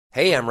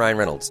Hey, I'm Ryan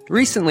Reynolds.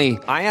 Recently,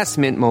 I asked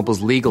Mint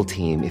Mobile's legal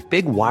team if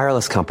big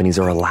wireless companies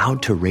are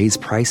allowed to raise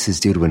prices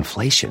due to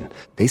inflation.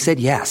 They said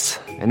yes.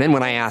 And then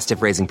when I asked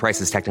if raising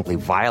prices technically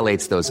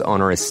violates those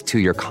onerous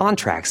two-year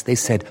contracts, they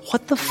said,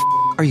 "What the f***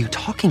 are you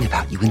talking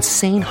about, you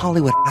insane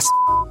Hollywood ass?"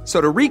 So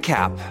to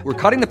recap, we're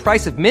cutting the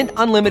price of Mint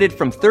Unlimited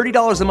from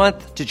 $30 a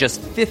month to just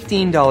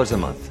 $15 a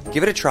month.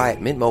 Give it a try at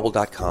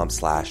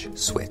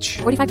mintmobile.com/switch.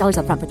 $45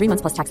 up front for 3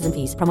 months plus taxes and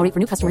fees. Promo rate for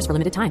new customers for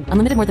limited time.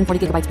 Unlimited more than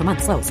 40 gigabytes per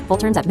month. Slows full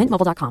terms at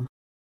mintmobile.com.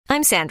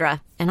 I'm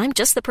Sandra, and I'm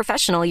just the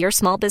professional your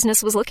small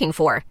business was looking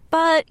for.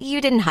 But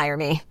you didn't hire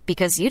me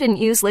because you didn't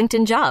use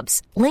LinkedIn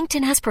Jobs.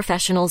 LinkedIn has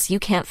professionals you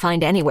can't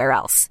find anywhere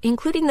else,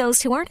 including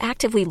those who aren't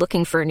actively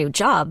looking for a new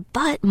job,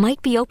 but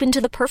might be open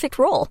to the perfect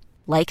role,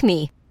 like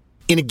me.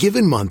 In a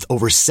given month,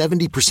 over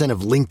 70%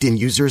 of LinkedIn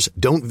users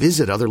don't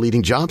visit other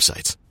leading job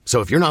sites. So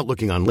if you're not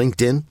looking on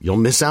LinkedIn, you'll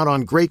miss out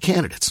on great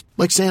candidates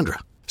like Sandra.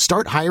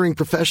 Start hiring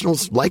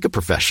professionals like a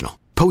professional.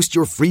 Post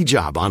your free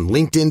job on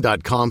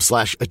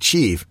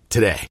linkedin.com/achieve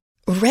today.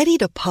 Ready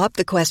to pop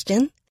the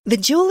question? The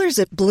jewelers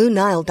at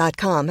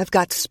BlueNile.com have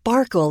got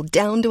sparkle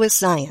down to a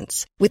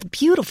science with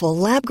beautiful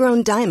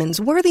lab-grown diamonds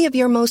worthy of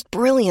your most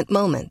brilliant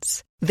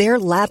moments. Their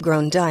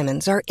lab-grown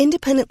diamonds are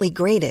independently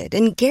graded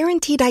and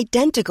guaranteed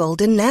identical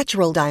to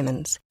natural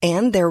diamonds,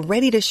 and they're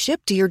ready to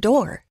ship to your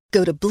door.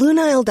 Go to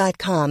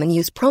BlueNile.com and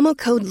use promo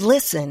code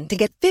LISTEN to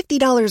get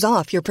 $50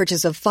 off your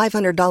purchase of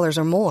 $500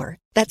 or more.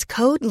 That's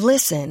code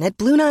LISTEN at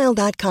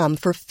BlueNile.com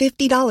for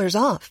 $50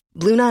 off.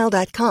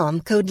 BlueNile.com,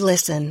 code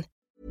LISTEN.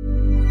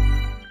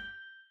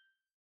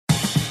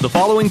 The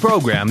following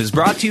program is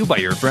brought to you by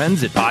your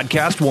friends at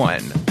Podcast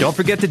One. Don't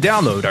forget to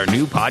download our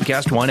new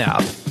Podcast One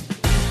app.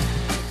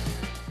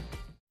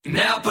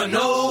 Napa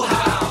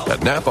know-how.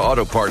 At Napa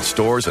Auto Parts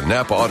stores and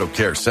Napa Auto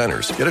Care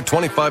centers, get a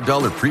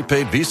 $25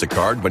 prepaid Visa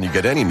card when you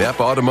get any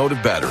Napa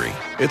Automotive battery.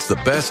 It's the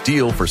best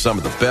deal for some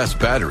of the best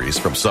batteries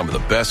from some of the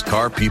best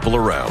car people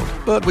around.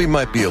 But we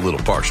might be a little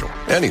partial.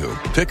 Anywho,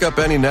 pick up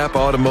any Napa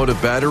Automotive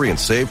battery and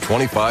save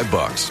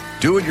 $25.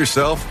 Do it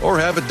yourself or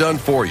have it done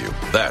for you.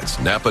 That's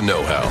Napa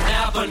know-how.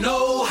 Napa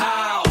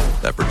know-how.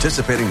 At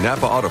participating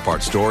Napa Auto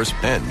Parts stores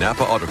and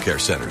Napa Auto Care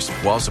centers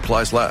while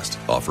supplies last.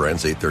 Offer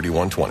ends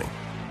 8/31/20.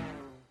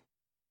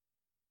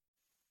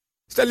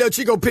 It's that little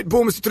Chico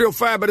Pitbull, Mr.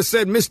 305, but it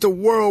said Mr.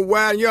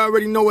 Worldwide. You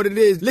already know what it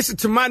is. Listen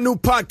to my new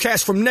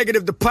podcast, From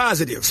Negative to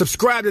Positive.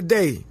 Subscribe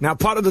today. Now,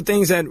 part of the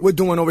things that we're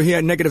doing over here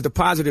at Negative to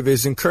Positive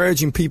is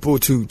encouraging people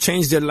to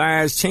change their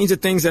lives, change the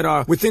things that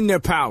are within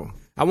their power.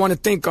 I want to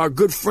thank our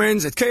good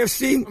friends at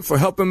KFC for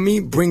helping me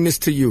bring this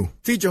to you.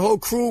 Feed your whole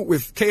crew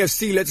with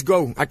KFC. Let's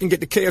go. I can get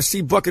the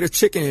KFC bucket of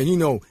chicken, and you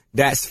know,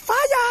 that's fire.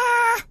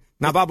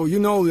 Now, Babu, you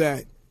know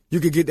that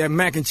you could get that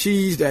mac and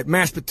cheese, that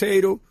mashed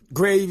potato,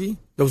 gravy,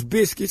 those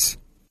biscuits.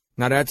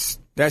 Now that's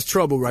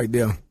trouble right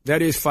there.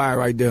 That is fire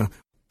right there.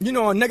 You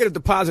know, on Negative to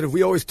Positive,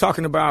 we always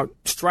talking about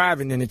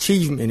striving and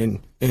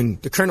achievement,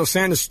 and the Colonel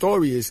Sanders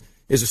story is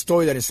a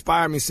story that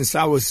inspired me since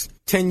I was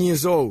 10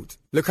 years old.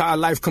 Look how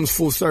life comes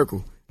full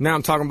circle. Now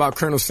I'm talking about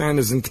Colonel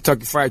Sanders and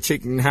Kentucky Fried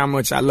Chicken and how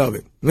much I love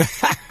it.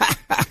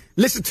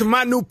 Listen to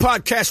my new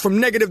podcast, From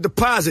Negative to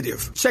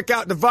Positive. Check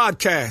out the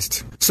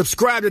vodcast.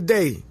 Subscribe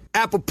today.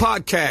 Apple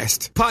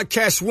Podcast,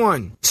 Podcast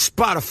One,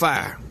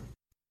 Spotify.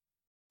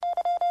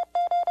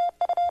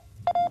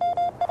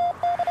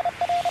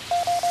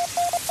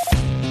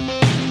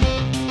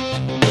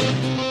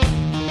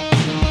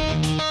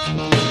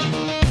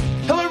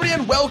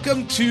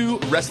 Welcome to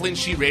Wrestling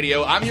Sheet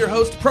Radio. I'm your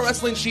host,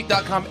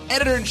 ProWrestlingSheet.com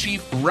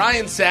editor-in-chief,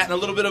 Ryan Satin. A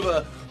little bit of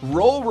a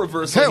role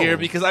reversal here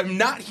because I'm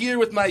not here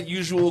with my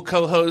usual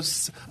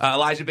co-hosts,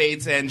 Elijah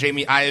Bates and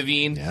Jamie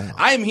Iovine. Yeah.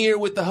 I am here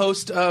with the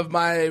host of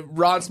my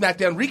Raw and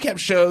SmackDown recap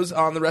shows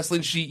on the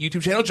Wrestling Sheet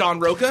YouTube channel, John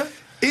Roca.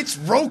 It's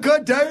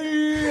Roca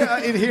Day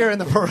in here in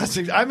the Pro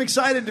Wrestling. I'm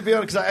excited to be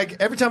on because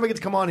every time I get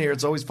to come on here,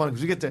 it's always fun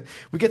because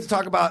we get to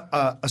talk about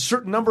a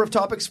certain number of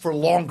topics for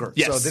longer.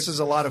 Yes. So this is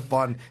a lot of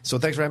fun. So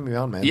thanks for having me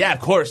on, man. Yeah,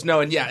 of course.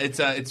 No, and yeah,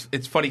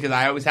 it's funny because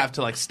I always have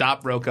to like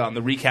stop Roca on the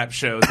recap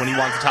shows when he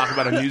wants to talk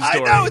about a news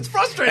story. I know, it's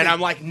frustrating. And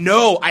I'm like,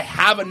 no, I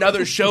have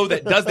another show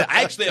that does that.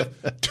 I actually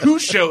have 2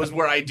 shows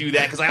where I do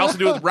that because I also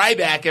do it with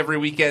Ryback every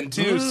weekend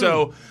too.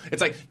 So it's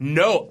like,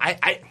 no,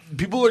 I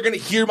people are going to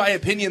hear my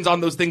opinions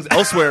on those things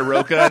elsewhere,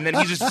 Roca, and then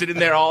he's just sitting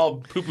there all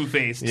poo-poo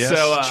faced. Yes,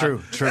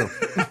 so, true.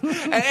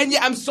 and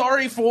yeah, I'm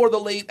sorry for the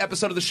late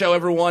episode of the show,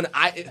 everyone.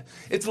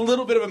 It's a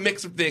little bit of a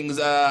mix of things.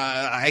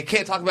 I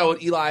can't talk about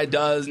what Eli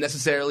does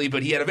necessarily,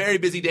 but he had a very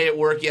busy day at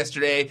work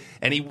yesterday,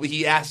 and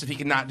he asked if he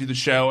could not do the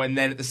show. And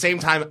then at the same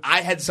time,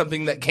 I had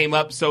something that came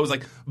up, so it was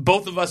like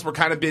both of us were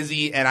kind of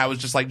busy, and I was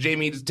just like,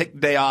 Jamie, just take the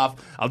day off.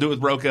 I'll do it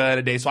with Roca in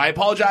a day. So I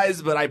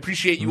apologize, but I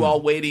appreciate you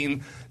all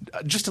waiting.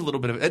 Just a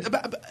little bit of it.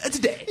 It's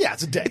a day. Yeah,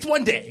 it's a day. It's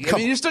one day. I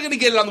mean, you're still going to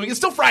get it on the week. It's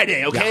still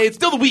Friday, okay? Yeah. It's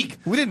still the week.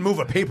 We didn't move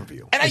a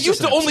pay-per-view. And I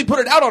used to only put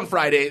it out on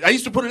Friday. I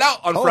used to put it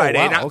out on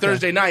Friday, not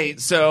Thursday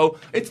night. So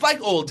it's like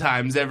old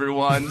times,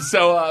 everyone.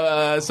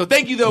 So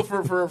thank you, though,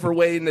 for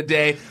waiting a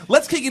day.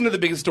 Let's kick into the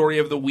biggest story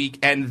of the week,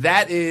 and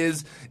that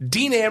is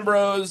Dean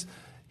Ambrose.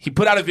 He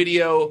put out a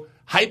video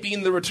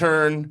hyping the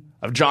return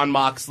Jon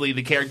Moxley,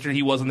 the character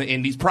he was on the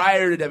Indies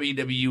prior to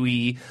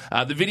WWE.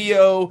 The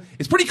video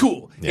is pretty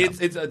cool. Yeah.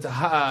 It's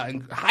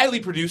highly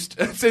produced.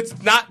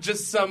 It's not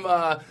just some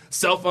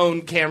cell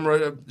phone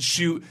camera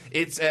shoot.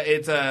 It's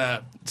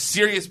a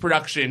serious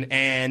production,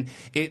 and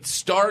it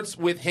starts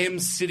with him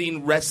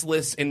sitting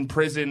restless in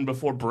prison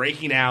before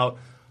breaking out.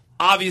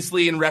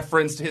 Obviously, in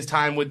reference to his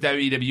time with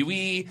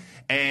WWE,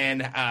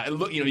 and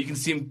you can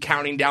see him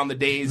counting down the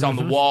days on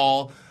the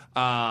wall.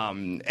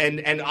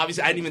 And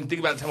obviously, I didn't even think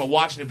about it at the time of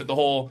watching it, but the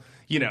whole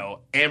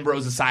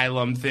Ambrose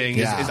Asylum thing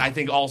is I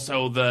think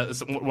also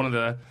one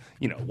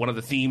of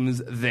the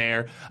themes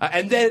there.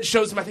 And then it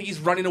shows him, I think he's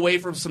running away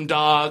from some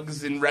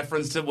dogs in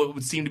reference to what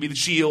would seem to be the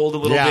Shield a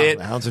little bit.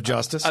 The Hounds of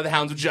Justice. The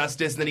Hounds of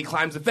Justice. And then he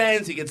climbs the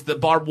fence. He gets the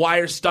barbed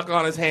wire stuck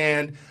on his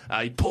hand.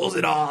 He pulls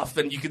it off,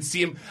 and you can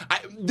see him.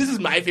 This is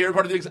my favorite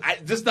part of the thing.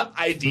 Just the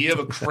idea of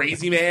a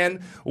crazy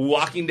man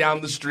walking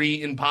down the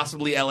street in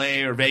possibly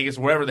L.A. or Vegas,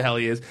 or wherever the hell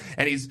he is,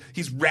 and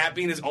he's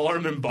wrapping his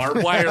arm in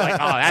barbed wire. Like,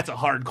 oh, that's a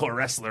hardcore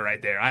wrestler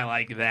right there. I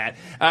like that.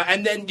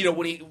 And then,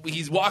 when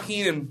he's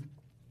walking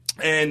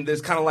and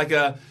there's kind of like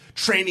a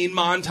training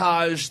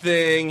montage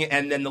thing,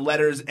 and then the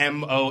letters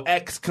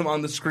MOX come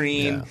on the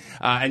screen,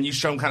 and you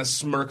show him kind of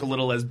smirk a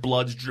little as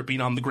blood's dripping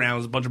on the ground.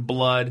 There's a bunch of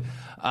blood.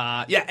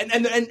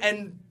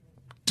 And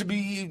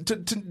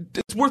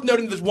it's worth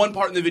noting there's one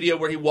part in the video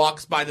where he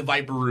walks by the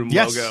Viper Room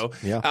logo.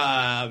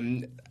 Yeah.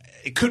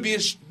 It could be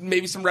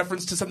maybe some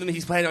reference to something that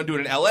he's planning on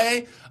doing in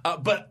L.A.,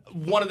 but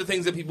one of the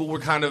things that people were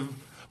kind of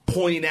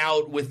pointing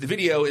out with the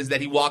video is that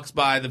he walks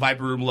by the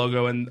Viper Room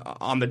logo, and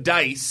on the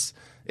dice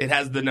it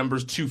has the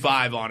numbers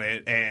 2-5 on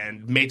it,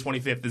 and May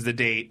 25th is the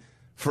date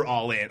for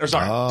All In.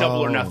 Double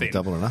or Nothing.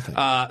 Double or Nothing.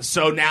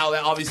 So now,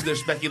 obviously,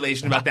 there's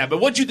speculation about that.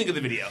 But what do you think of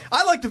the video?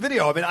 I like the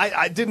video. I mean,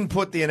 I didn't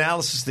put the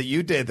analysis that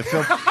you did. The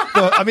film.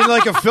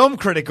 Like a film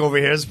critic over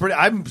here is pretty.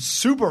 I'm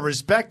super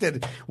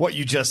respected what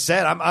you just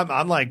said.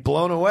 I'm like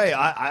blown away.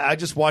 I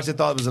just watched it.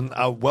 Thought it was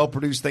a well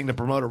produced thing to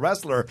promote a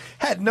wrestler.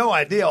 Had no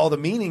idea all the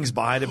meanings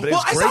behind it. But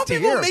it's great to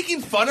hear. I saw people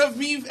making fun of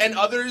me and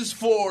others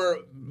for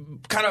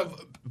kind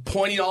of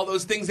pointing all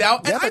those things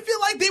out, and I feel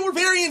like they were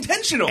very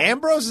intentional.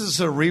 Ambrose is a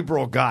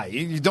cerebral guy.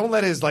 You don't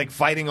let his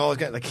fighting all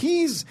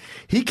guys.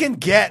 He can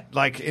get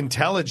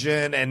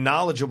intelligent and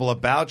knowledgeable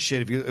about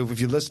shit if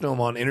you listen to him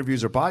on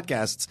interviews or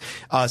podcasts.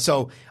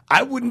 So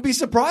I wouldn't be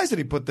surprised that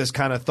he put this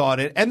kind of thought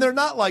in. And they're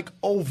not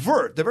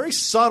overt. They're very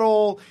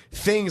subtle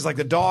things, like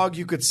the dog.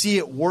 You could see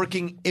it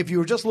working if you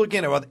were just looking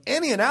at it without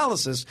any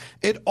analysis.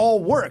 It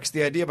all works.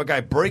 The idea of a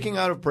guy breaking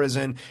out of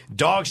prison,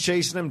 dogs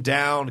chasing him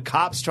down,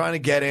 cops trying to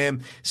get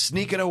him,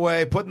 sneaking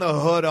away, putting the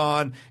hood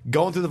on,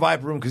 going through the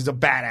Viper Room because he's a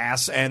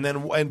badass,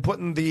 and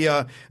putting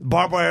the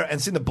barbed wire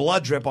and seeing the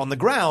blood drip on the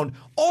ground.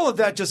 All of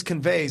that just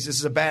conveys this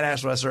is a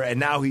badass wrestler, and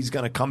now he's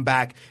going to come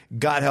back.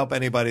 God help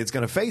anybody that's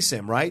going to face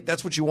him, right?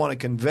 That's what you want to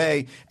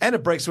convey. And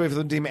it breaks away from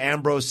the Dean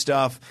Ambrose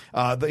stuff.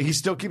 He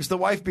still keeps the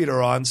wife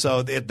beater on,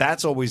 so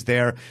that's always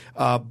there.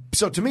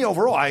 So to me,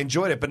 overall, I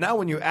enjoyed it. But now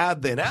when you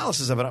add the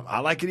analysis of it, I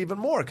like it even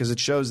more because it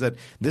shows that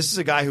this is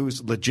a guy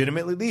who's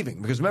legitimately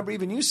leaving. Because remember,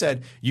 even you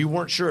said you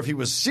weren't sure if he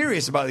was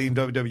serious about leaving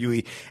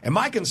WWE. And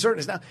my concern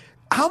is now,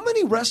 how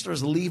many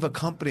wrestlers leave a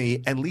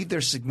company and leave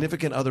their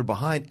significant other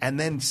behind and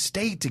then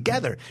stay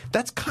together?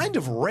 That's kind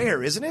of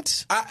rare, isn't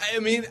it?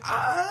 I'm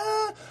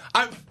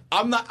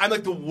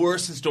like the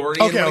worst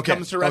historian when it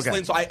comes to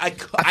wrestling, so I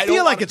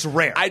feel like it's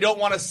rare. I don't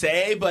want to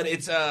say, but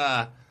it's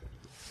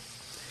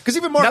because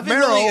even Mark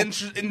Merrow,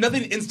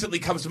 nothing instantly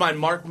comes to mind.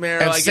 Mark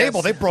Merrow and I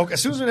Sable, guess. they broke as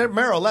soon as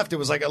Merrow left. It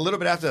was like a little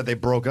bit after that they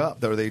broke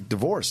up, or they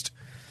divorced.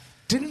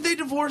 Didn't they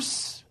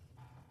divorce?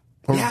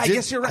 Or I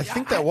guess you're right. I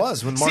think that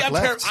was when Mark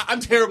left. I'm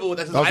terrible with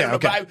that. I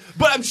don't know,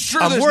 but I'm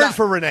sure I'm there's worried not,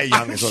 for Renee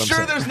Young. I'm is what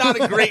sure I'm saying. there's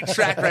not a great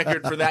track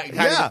record for that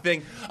kind of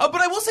thing. But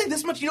I will say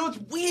this much. It's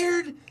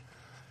weird,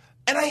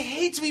 and I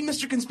hate to be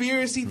Mr.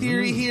 Conspiracy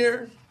Theory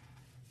here,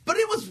 but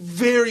it was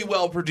very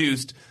well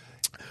produced.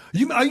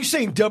 Are you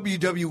saying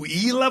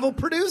WWE level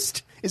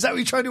produced? Is that what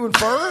you're trying to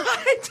infer?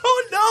 I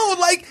don't know.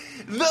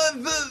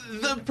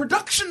 The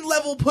production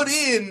level put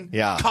in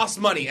cost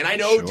money, and I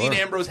know Dean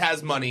Ambrose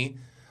has money.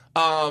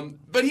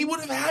 But he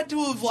would have had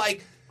to have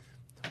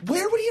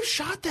where would he have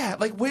shot that?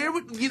 Where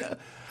would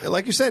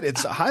Like you said,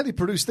 it's a highly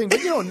produced thing.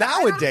 But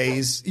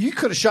nowadays you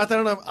could have shot that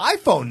on an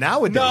iPhone.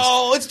 Nowadays,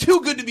 no, it's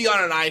too good to be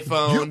on an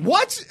iPhone.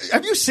 What?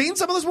 Have you seen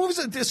some of those movies?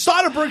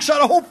 Soderbergh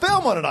shot a whole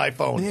film on an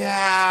iPhone.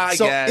 Yeah, I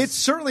guess it's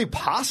certainly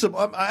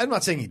possible. I'm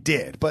not saying he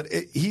did, but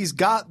he's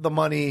got the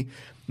money.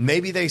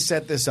 Maybe they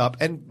set this up,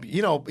 and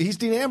he's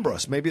Dean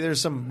Ambrose. Maybe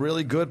there's some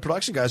really good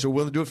production guys who are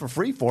willing to do it for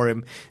free for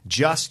him,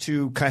 just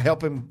to kind of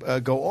help him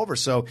go over.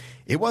 So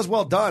it was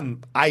well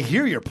done. I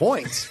hear your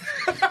point,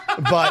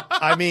 but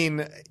I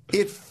mean,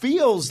 it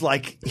feels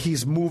like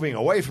he's moving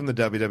away from the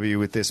WWE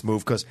with this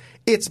move because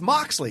it's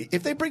Moxley.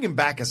 If they bring him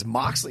back as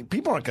Moxley,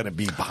 people aren't going to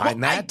be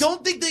behind that. I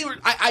don't think they were.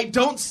 I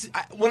don't.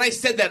 When I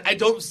said that, I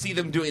don't see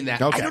them doing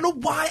that. Okay. I don't know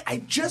why.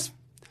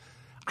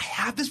 I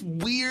have this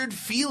weird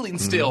feeling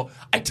still.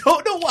 I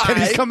don't know why. And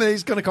he's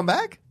going to come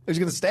back? Is he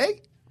going to stay?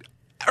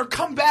 Or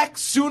come back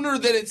sooner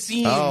than it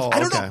seems. I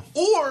don't know.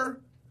 Or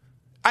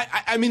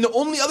I mean, the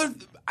only other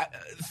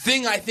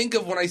thing I think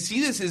of when I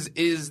see this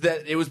is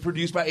that it was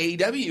produced by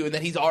AEW and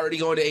that he's already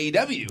going to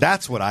AEW.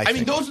 That's what I think.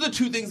 mean, those are the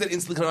two things that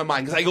instantly come to my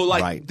mind because I go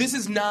like, this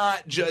is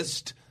not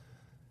just.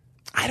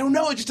 I don't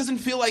know. It just doesn't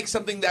feel like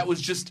something that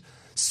was just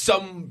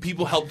some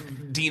people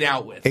helped Dean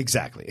out with.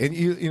 Exactly, and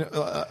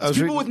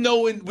people with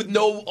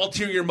no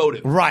ulterior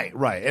motive. Right.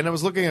 And I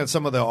was looking at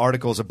some of the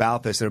articles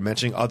about this. They're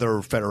mentioning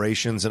other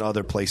federations and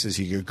other places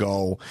he could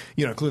go,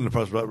 including the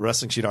Pro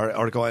Wrestling Sheet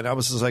article. And I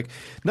was just like,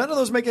 none of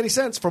those make any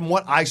sense from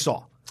what I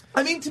saw.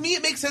 I mean, to me,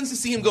 it makes sense to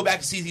see him go back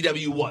to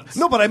CZW once.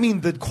 No, but I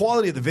mean, the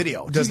quality of the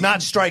video does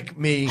not strike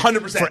me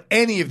 100% for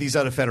any of these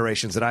other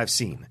federations that I've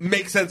seen.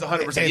 Makes sense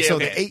 100%. And so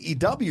the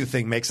AEW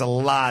thing makes a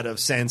lot of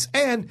sense.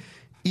 And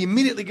he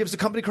immediately gives the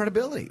company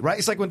credibility, right?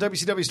 It's like when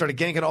WCW started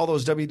ganking all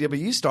those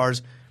WWE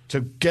stars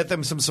to get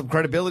them some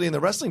credibility in the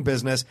wrestling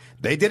business.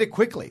 They did it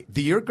quickly.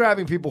 You're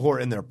grabbing people who are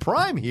in their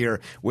prime here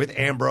with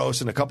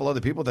Ambrose and a couple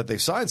other people that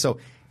they've signed. So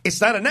it's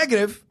not a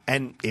negative,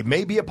 and it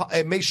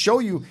may show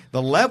you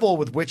the level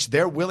with which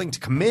they're willing to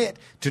commit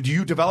to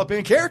you developing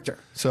a character.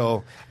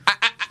 So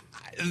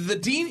the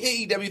Dean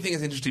AEW thing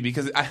is interesting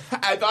because I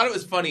thought it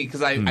was funny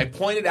because I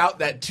pointed out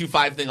that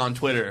 2-5 thing on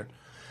Twitter.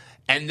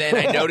 And then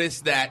I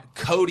noticed that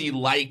Cody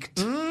liked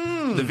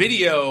the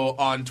video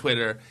on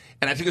Twitter,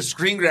 and I took a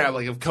screen grab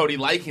of Cody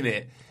liking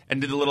it and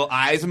did the little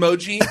eyes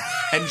emoji,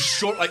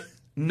 and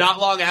not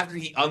long after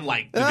he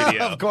unliked the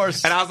video, of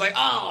course. And I was like,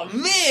 "Oh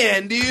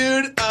man,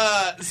 dude!"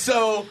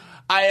 So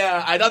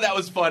I thought that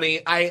was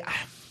funny. I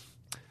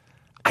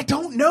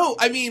don't know.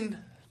 I mean,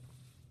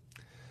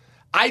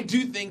 I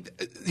do think.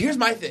 Here's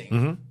my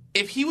thing: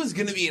 if he was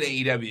going to be in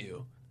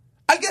AEW,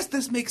 I guess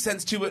this makes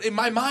sense too. But in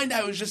my mind,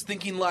 I was just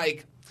thinking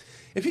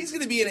if he's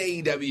going to be in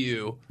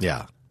AEW,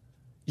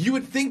 you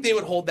would think they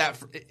would hold that.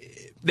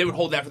 They would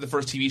hold that for the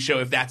first TV show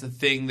if that's a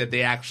thing that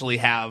they actually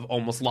have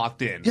almost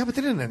locked in. Yeah, but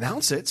they didn't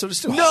announce it, so they're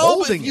still holding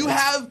holding it. No, but you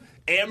have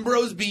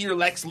Ambrose be your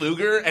Lex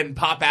Luger and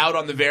pop out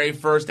on the very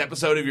first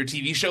episode of your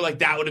TV show.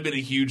 That would have been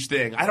a huge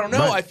thing. I don't know.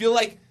 Right. I feel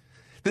like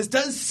this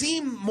does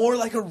seem more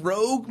like a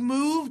rogue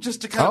move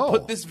just to kind of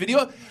put this video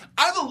up.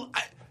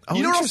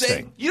 You know what I'm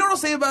saying? You know what I'll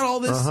say about all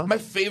this? My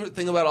favorite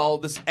thing about all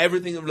this,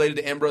 everything related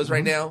to Ambrose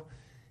right now,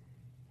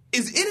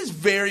 is it is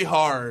very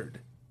hard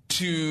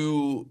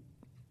to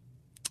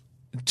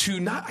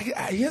not.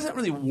 He hasn't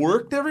really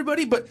worked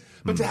everybody, but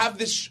to have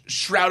this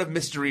shroud of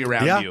mystery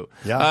around you.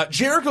 Yeah.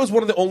 Jericho is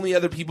one of the only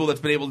other people that's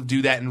been able to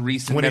do that in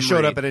recent when memory. He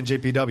showed up at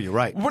NJPW,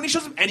 right? When he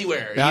shows up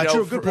anywhere, yeah,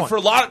 true, good point. For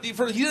a lot of he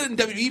did it in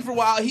WWE for a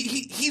while.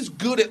 He's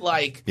good at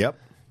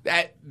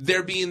at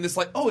there being this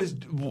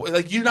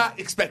you're not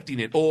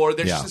expecting it, or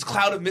there's just this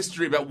cloud of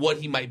mystery about what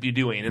he might be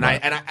doing, and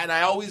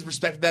I always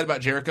respect that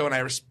about Jericho, and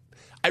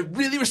I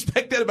really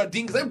respect that about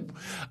Dean because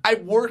I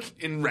work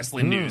in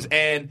wrestling news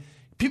and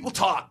people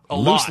talk a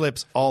lot. Loose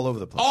lips all over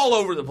the place. All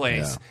over the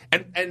place. Yeah.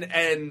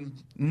 And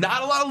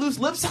not a lot of loose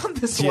lips on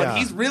this one.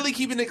 He's really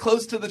keeping it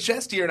close to the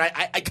chest here, and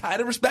I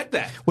kind of respect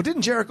that. Well,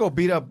 didn't Jericho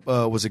beat up,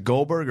 was it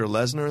Goldberg or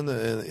Lesnar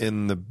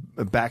in the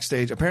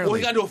backstage? Apparently. Well,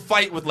 he got into a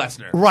fight with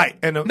Lesnar. Right.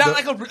 And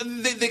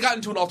they got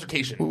into an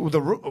altercation.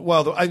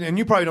 And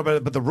you probably know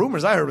better, but the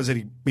rumors I heard was that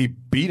he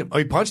beat him.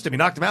 He punched him. He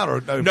knocked him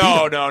out.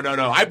 No.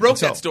 I broke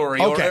that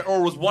story. Okay.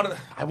 Or was one of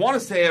I want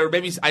to say, or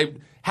maybe I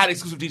had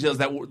exclusive details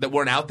that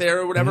weren't out there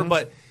or whatever,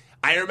 but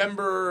I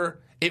remember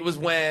it was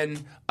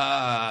when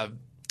Lesnar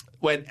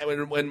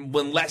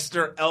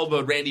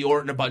elbowed Randy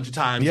Orton a bunch of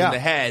times in the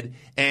head,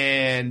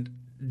 and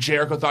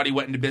Jericho thought he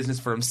went into business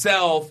for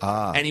himself,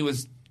 and he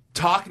was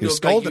talking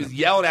to him, he was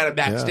yelling at him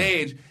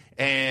backstage.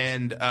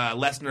 And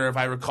Lesnar, if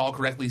I recall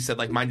correctly, said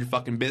mind your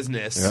fucking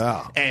business.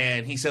 Yeah.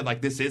 And he said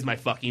this is my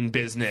fucking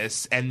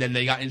business. And then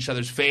they got in each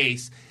other's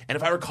face. And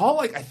if I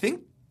recall, I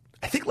think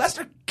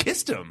Lesnar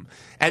kissed him,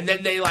 and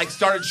then they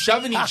started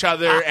shoving each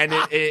other, and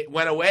it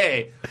went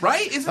away.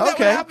 Right? Isn't that what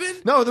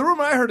happened? No, the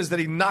rumor I heard is that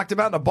he knocked him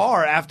out in a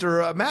bar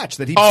after a match.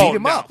 That he beat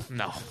him up.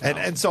 No.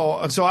 And so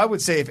I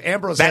would say if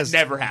Ambrose that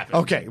never happened.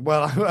 Okay,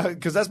 well,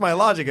 because that's my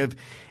logic.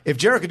 If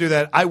Jericho do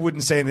that, I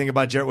wouldn't say anything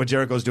about what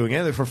Jericho's doing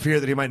either, for fear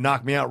that he might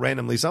knock me out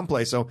randomly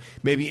someplace. So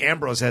maybe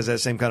Ambrose has that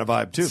same kind of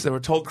vibe too. So we're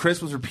told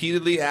Chris was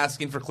repeatedly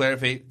asking for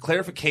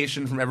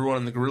clarification from everyone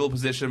in the gorilla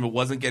position, but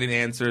wasn't getting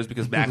answers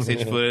because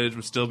backstage footage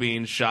was still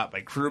being shot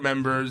by crew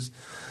members.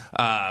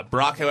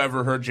 Brock,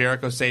 however, heard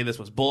Jericho say this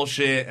was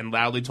bullshit and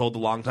loudly told the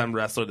longtime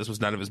wrestler this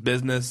was none of his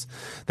business.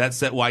 That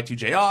set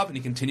Y2J off, and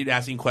he continued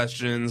asking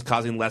questions,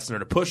 causing Lesnar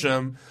to push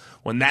him.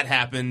 When that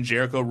happened,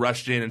 Jericho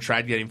rushed in and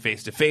tried getting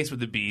face-to-face with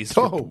the Beast.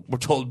 We're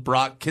told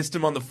Brock kissed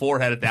him on the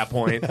forehead at that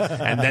point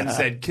and then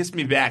said, "Kiss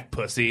me back,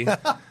 pussy."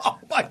 Oh,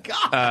 my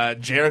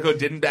God. Jericho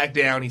didn't back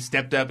down. He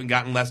stepped up and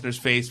got in Lesnar's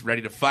face,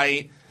 ready to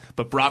fight.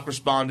 But Brock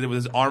responded with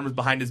his arms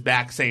behind his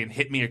back saying,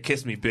 "Hit me or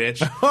kiss me,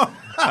 bitch."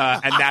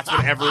 And that's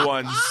when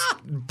everyone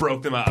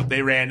broke them up.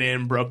 They ran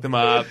in, broke them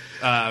up.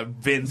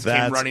 Vince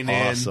came running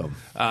awesome. in.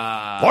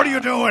 What are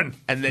you doing?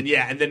 And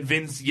then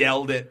Vince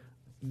yelled at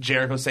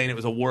Jericho saying it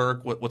was a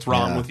work. What's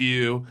wrong with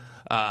you?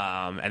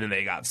 And then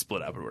they got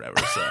split up or whatever.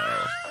 So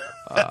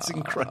that's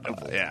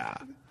incredible. Yeah.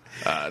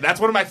 That's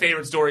one of my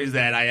favorite stories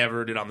that I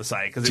ever did on the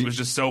site because it was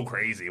just so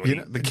crazy.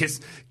 When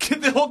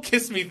the whole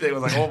kiss me thing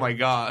was like, oh my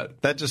god,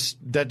 that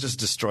just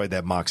destroyed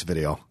that Mox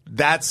video.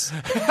 That's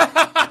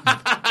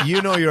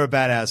you're a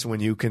badass when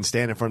you can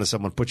stand in front of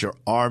someone, put your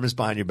arms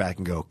behind your back,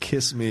 and go,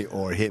 "Kiss me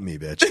or hit me,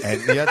 bitch."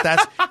 And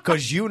that's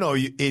because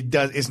it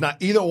does. It's not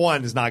either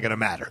one is not going to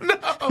matter. No.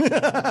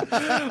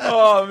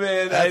 Oh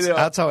man,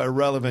 that's how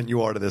irrelevant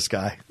you are to this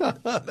guy.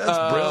 That's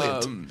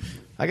brilliant.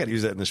 I got to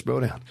use that in the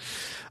Schmodown.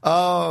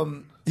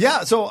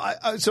 Yeah, so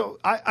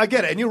I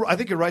get it, and I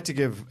think you're right to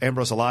give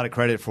Ambrose a lot of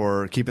credit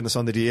for keeping this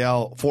on the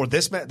DL for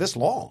this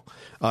long.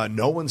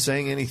 No one's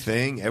saying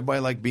anything.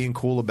 Everybody being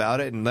cool about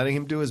it and letting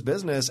him do his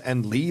business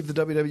and leave the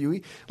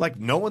WWE.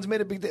 No one's made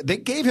a big deal. They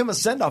gave him a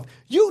send off.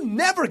 You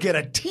never get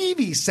a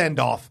TV send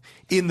off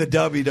in the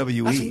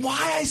WWE. That's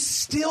why I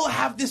still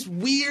have this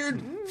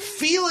weird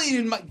feeling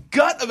in my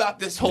gut about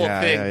this whole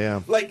thing.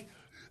 Yeah.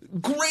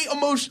 Great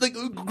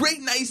emotion,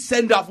 great nice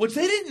send off, which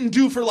they didn't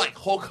do for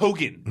Hulk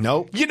Hogan.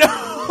 Nope.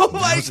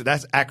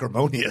 That's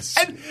acrimonious.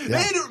 And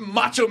they had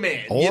Macho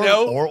Man,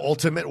 or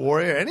Ultimate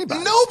Warrior,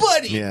 anybody.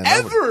 Nobody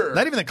ever.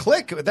 Not even a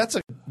Click. That's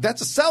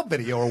a cell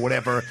video or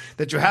whatever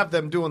that you have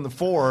them doing the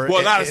four.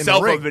 Well, not a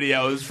cell phone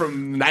video. It was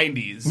from the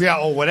 90s. Yeah,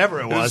 or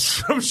whatever it was.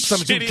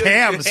 Some dude's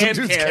hand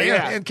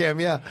cam.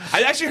 Yeah.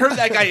 I actually heard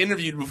that guy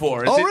interviewed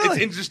before. Really?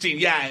 It's interesting.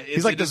 Yeah.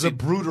 He's the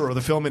Zapruder of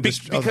the film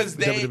industry. Because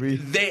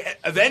they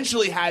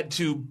eventually had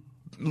to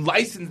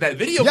license that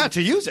video. Yeah,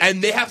 to use it.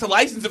 And they have to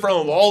license it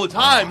from him all the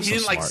time. He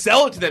didn't smart.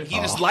 Sell it to them. He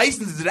just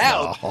licenses it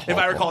out, if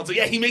I recall. So,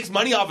 he makes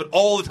money off it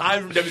all the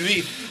time from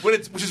WWE,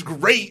 which is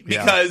great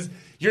because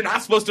you're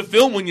not supposed to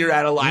film when you're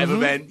at a live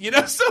event.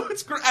 So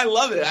it's great. I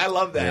love it. I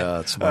love that. Yeah,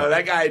 that's smart.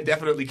 That guy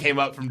definitely came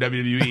up from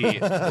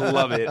WWE.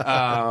 Love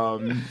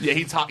it.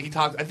 He talked.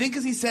 I think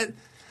because he said,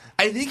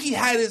 I think he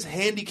had his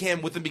handy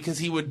cam with him because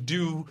he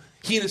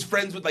and his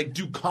friends would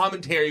do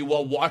commentary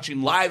while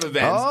watching live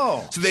events.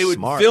 Oh, so they would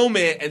smart. film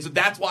it, and so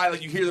that's why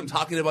you hear them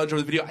talking a bunch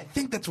over the video. I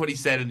think that's what he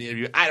said in the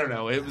interview. I don't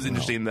know. It was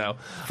interesting though.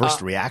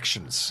 First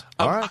reactions.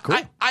 All right, cool.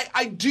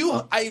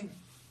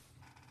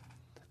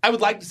 I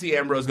would like to see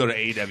Ambrose go to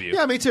AEW.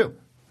 Yeah, me too.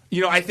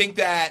 I think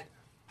that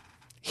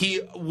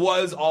he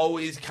was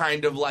always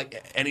kind of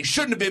and he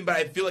shouldn't have been, but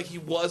I feel like he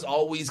was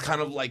always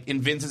kind of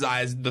in Vince's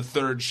eyes the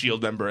third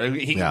Shield member.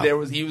 He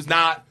was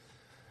not.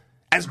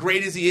 As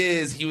great as he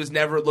is, he was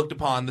never looked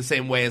upon the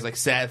same way as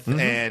Seth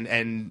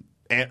and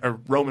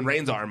Roman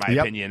Reigns are, in my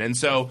opinion. And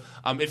so,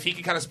 if he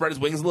could kind of spread his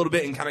wings a little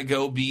bit and kind of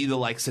go be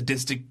the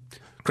sadistic,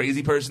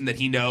 crazy person that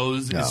he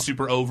knows is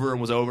super over and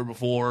was over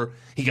before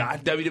he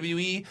got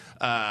WWE,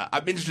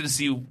 I'm interested to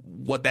see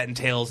what that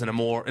entails in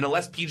a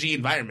less PG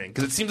environment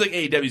because it seems like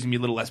AEW is gonna be a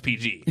little less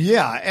PG.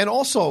 Yeah, and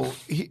also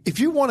if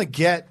you want to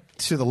get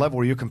to the level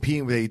where you're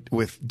competing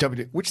with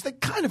WWE, which they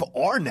kind of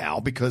are now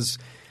because.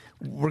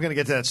 We're going to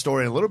get to that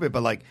story in a little bit,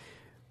 but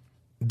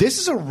this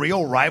is a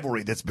real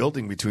rivalry that's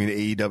building between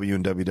AEW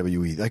and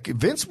WWE.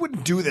 Vince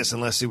wouldn't do this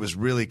unless he was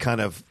really kind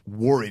of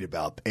worried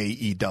about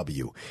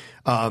AEW.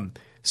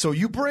 So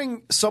you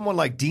bring someone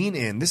like Dean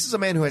in. This is a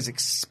man who has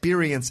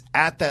experience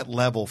at that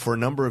level for a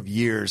number of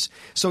years.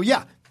 So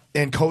yeah.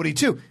 And Cody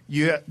too.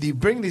 You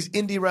bring these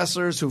indie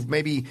wrestlers who've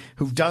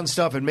done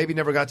stuff and maybe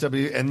never got to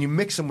WWE, and you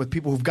mix them with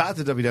people who've got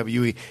to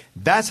WWE.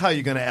 That's how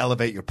you're going to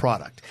elevate your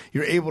product.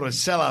 You're able to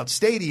sell out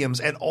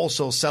stadiums and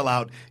also sell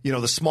out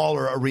the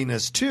smaller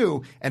arenas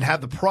too, and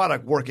have the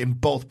product work in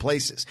both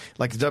places,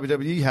 like the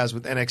WWE has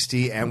with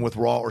NXT and with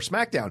Raw or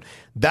SmackDown.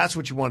 That's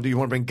what you want to do. You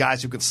want to bring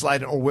guys who could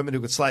slide in, or women who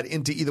could slide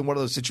into either one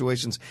of those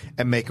situations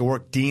and make it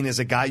work. Dean is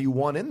a guy you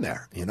want in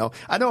there.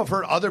 I know I've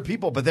heard other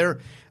people, but they're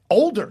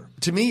older.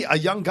 To me, a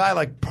young guy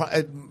like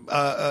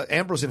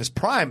Ambrose in his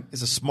prime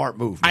is a smart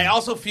move. Man. I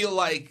also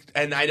feel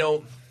and I'd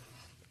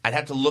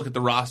have to look at the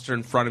roster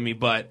in front of me,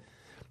 but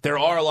there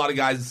are a lot of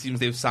guys it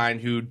seems they've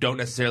signed who don't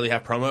necessarily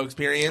have promo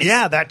experience.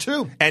 Yeah, that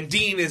too. And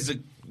Dean he's a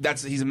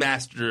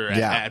master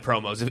at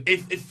promos,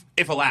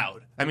 if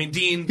allowed. I mean,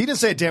 Dean. He didn't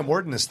say a damn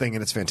word in this thing,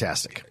 and it's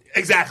fantastic.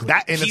 Exactly.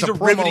 He's it's a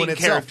riveting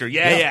character.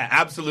 Yeah,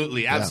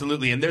 absolutely. Yeah.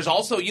 And there's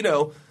also,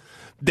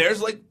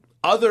 there's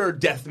other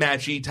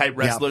deathmatchy type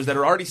wrestlers that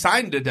are already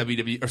signed to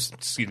WWE, or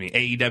excuse me,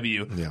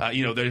 AEW.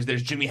 Yeah.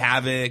 There's Jimmy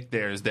Havoc,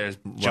 there's Joey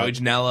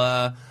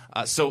Janela.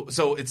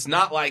 So it's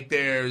not like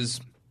there's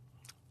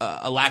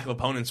a lack of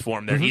opponents for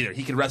him there either.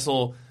 He could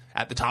wrestle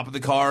at the top of the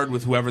card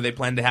with whoever they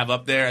plan to have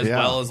up there, as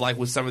well as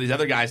with some of these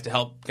other guys to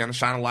help kind of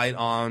shine a light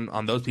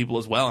on those people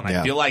as well. And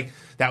I feel like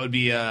that would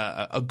be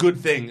a good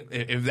thing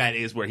if that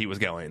is where he was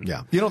going.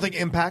 Yeah. You don't think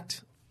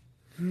Impact?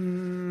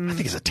 I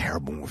think it's a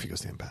terrible move if he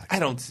goes to Impact. I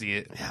don't see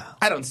it. Yeah.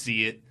 I don't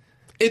see it.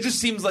 It just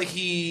seems like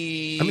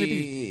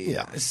he.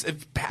 I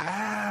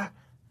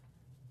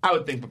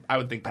would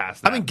think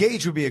past that.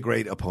 Gage would be a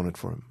great opponent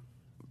for him,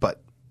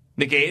 but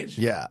Nick Gage.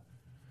 Yeah.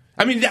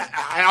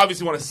 I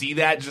obviously want to see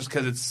that just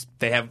because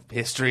they have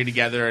history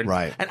together, and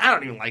I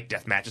don't even like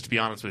death matches, to be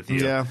honest with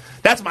you. Yeah,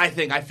 that's my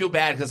thing. I feel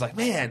bad because,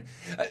 man,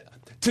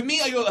 to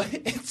me, I go,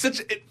 it's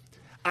such.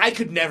 I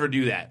could never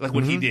do that, like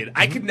what he did.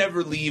 I could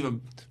never leave a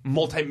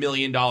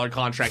multi-million-dollar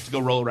contract to go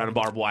roll around a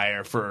barbed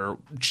wire for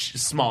a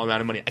small amount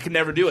of money. I could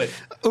never do it.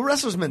 A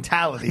wrestler's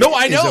mentality No,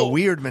 I know. is a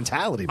weird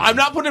mentality. Man. I'm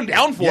not putting him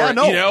down for it.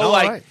 No, you know, no,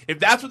 like right. if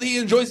that's what he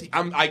enjoys,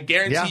 I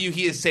guarantee you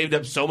he has saved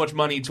up so much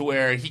money to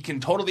where he can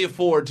totally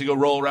afford to go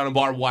roll around a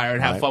barbed wire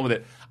and have fun with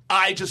it.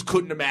 I just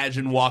couldn't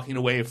imagine walking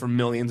away from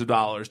millions of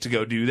dollars to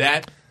go do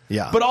that.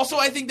 Yeah. But also,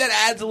 I think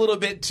that adds a little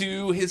bit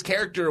to his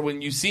character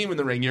when you see him in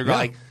the ring. You're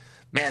like,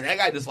 man, that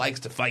guy just likes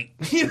to fight.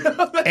 You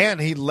know?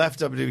 And he left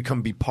WWE to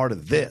be part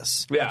of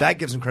this. Yeah. That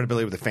gives him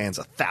credibility with the fans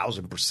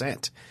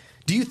 1,000%.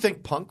 Do you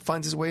think Punk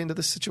finds his way into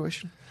this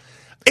situation?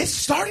 It's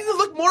starting to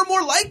look more and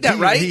more like that,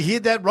 right? He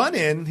had that run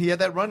in. He had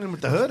that run in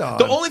with the hood on.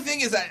 The only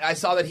thing is that I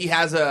saw that he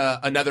has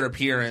another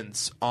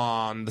appearance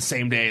on the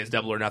same day as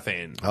Double or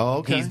Nothing. Oh,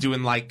 okay. He's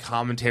doing like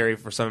commentary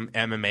for some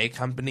MMA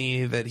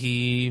company that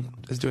he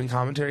is doing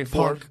commentary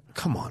for. Punk,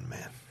 come on,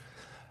 man.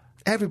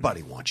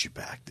 Everybody wants you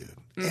back, dude.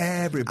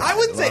 Everybody. I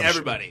wouldn't say loves you.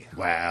 everybody.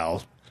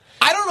 Well,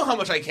 I don't know how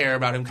much I care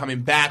about him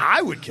coming back.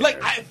 I would care.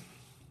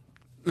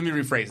 Let me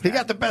rephrase that. He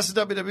got the best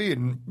of WWE,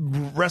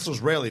 and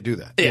wrestlers rarely do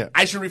that. Yeah,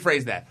 I should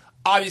rephrase that.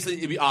 Obviously,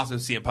 it'd be awesome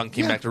if CM Punk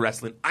came back to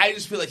wrestling. I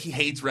just feel like he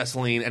hates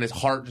wrestling, and his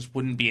heart just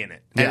wouldn't be in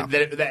it. And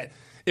that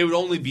it would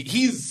only be.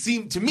 He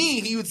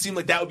would seem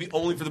like that would be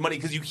only for the money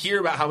because you hear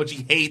about how much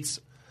he hates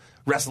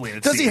wrestling.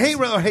 Does he hate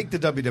or hate the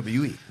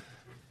WWE?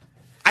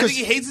 I think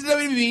he hates the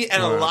WWE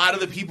and a lot of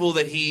the people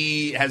that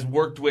he has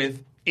worked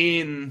with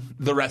in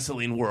the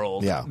wrestling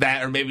world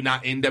that are maybe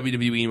not in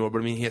WWE anymore,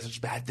 but I mean, he has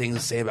such bad things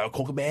to say about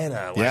Cole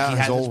Cabana. He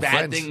has such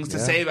bad things to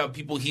say about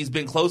people he's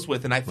been close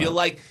with, and I feel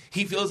like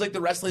he feels like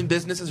the wrestling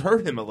business has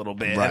hurt him a little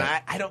bit. Right.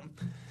 And I don't.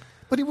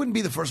 But he wouldn't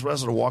be the first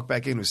wrestler to walk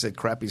back in who said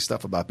crappy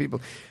stuff about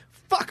people.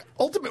 Fuck,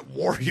 Ultimate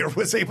Warrior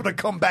was able to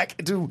come back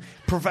into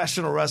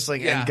professional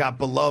wrestling and got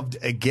beloved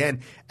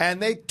again.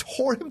 And they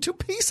tore him to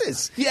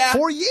pieces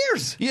for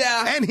years.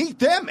 Yeah. And he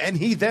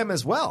them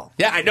as well.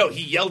 Yeah, I know.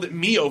 He yelled at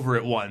me over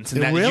it once in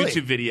that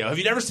YouTube video. Have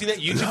you never seen that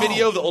YouTube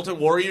video of the Ultimate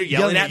Warrior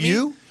yelling at me?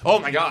 You? Oh,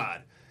 my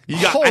God.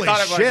 Holy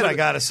shit, I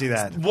got to see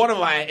that.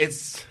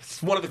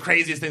 It's one of the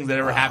craziest things that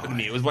ever happened to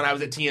me. It was when I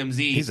was at TMZ.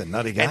 He's a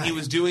nutty guy. And he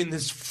was doing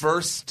this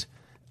first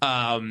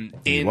in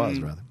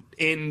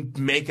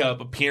makeup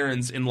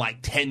appearance in like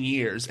 10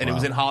 years, and it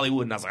was in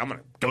Hollywood, and I was like, I'm going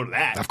to go to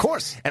that. Of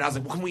course. And I was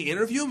like, well, can we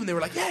interview him? And they were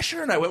like, yeah,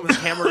 sure. And I went with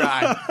the camera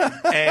guy,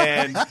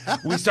 and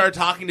we started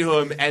talking to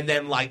him, and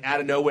then like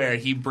out of nowhere,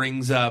 he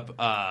brings up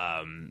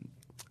Hogan?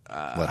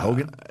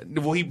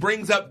 Well, he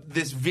brings up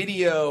this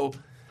video.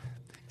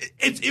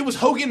 It was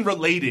Hogan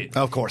related,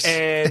 of course.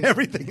 And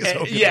everything is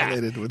Hogan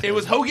related. With it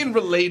was Hogan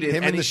related.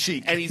 Him and the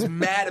Sheik, and he's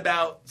mad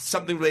about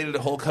something related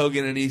to Hulk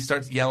Hogan, and he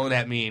starts yelling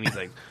at me, and he's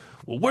like,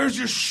 "Well, where's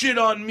your shit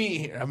on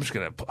me?" I'm just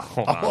gonna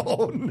hold on.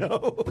 Oh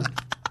no.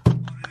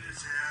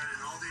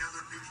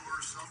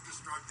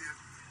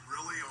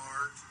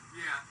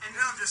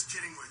 I'm just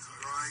kidding with you,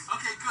 right?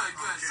 Okay, good.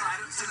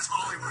 Okay. This is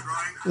Hollywood,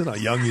 right? This is how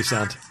young you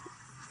sound.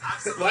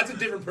 Well, that's a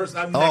different person.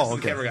 I'm next to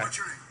the camera guy. What's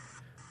your name?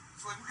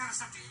 So, like, what kind of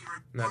stuff do you eat?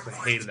 That's the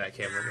hate of that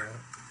camera guy.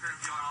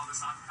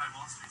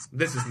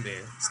 This is me.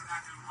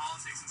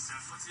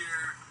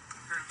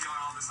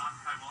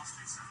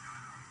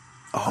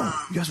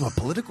 Oh, you guys want a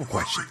political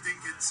question? Well, I think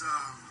it's.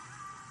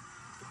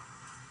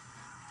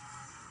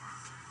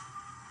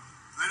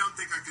 I don't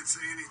think I could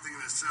say anything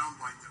in a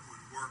soundbite that would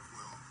work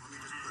well. Let me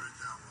just put it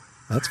that way.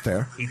 That's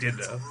fair. He did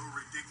though. It's a little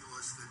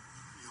ridiculous that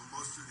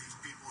most of these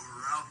people who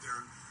are out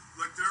there.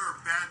 Look, there are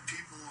bad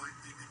people,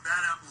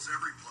 bad apples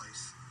every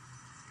place,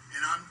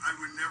 and I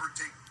would never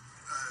take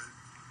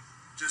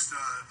just a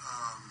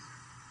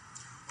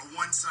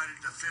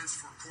one-sided defense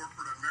for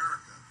corporate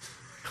America.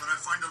 But I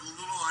find it a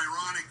little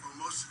ironic when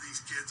most of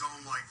these kids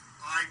own like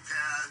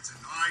iPads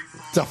and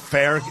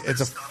iPhones.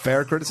 It's a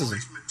fair criticism. All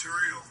these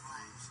material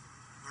things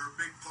are a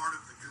big part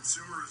of the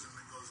consumerism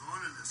that goes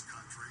on in this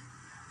country,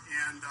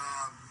 and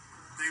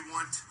they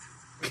want.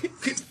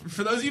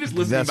 For those of you just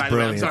listening, by the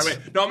way, I'm sorry. Wait.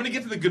 No, I'm going to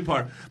get to the good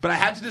part, but I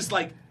had to just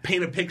like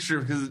paint a picture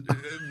because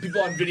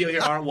people on video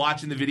here aren't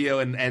watching the video,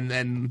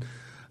 and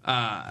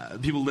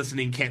people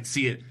listening can't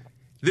see it.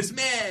 This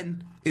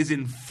man is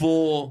in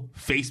full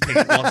face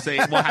paint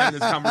while having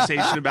this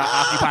conversation about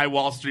Occupy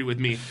Wall Street with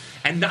me.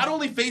 And not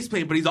only face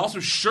paint, but he's also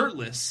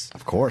shirtless.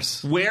 Of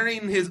course.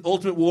 Wearing his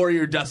Ultimate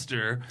Warrior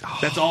duster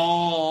that's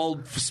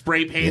all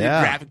spray painted,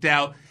 graphicked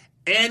out.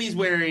 And he's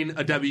wearing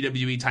a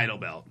WWE title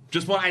belt.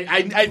 Just one.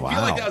 I feel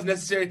like that was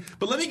necessary.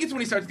 But let me get to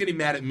when he starts getting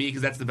mad at me,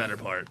 because that's the better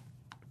part.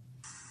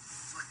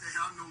 It's like they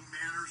have no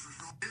manners,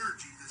 there's no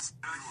energy.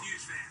 I'm a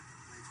huge fan.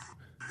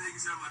 Thank you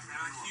so much, man.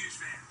 I'm a huge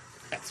fan.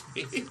 That's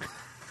me.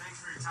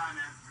 Thanks for your time,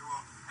 man. You're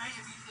welcome. Hey,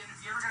 if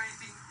you ever got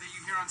anything that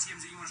you hear on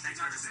TMZ you want to say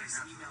to us,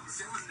 just email us.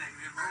 It was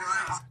negative. All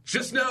right.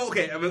 Just know,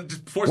 okay, I'm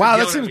just force wow,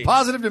 that seems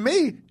positive to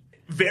me.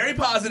 Very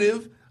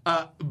positive.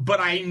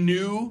 But I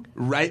knew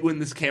right when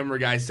this camera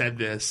guy said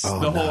this,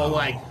 whole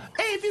like,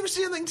 hey, if you ever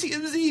see anything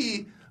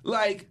TMZ,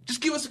 like,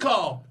 just give us a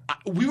call.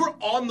 We were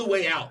on the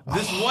way out.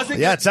 This wasn't.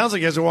 Yeah, it sounds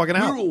like you guys are walking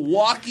out. We were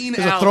walking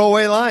There's out. a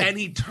throwaway line. And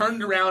he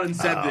turned around and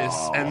said this,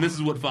 and this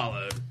is what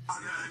followed.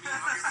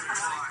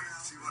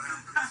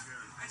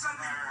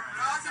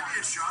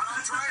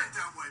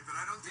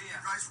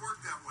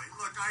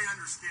 I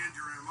understand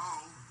your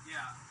MO.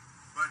 Yeah.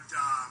 But,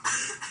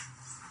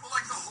 well,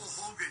 like the whole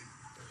Hogan.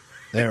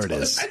 There it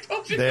is.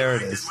 There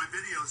it is. I did my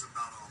videos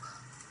about all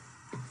that.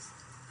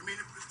 I mean,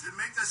 to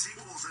make us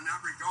equals in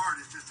that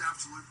regard is just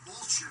absolute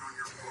bullshit on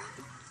your part.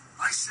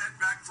 I said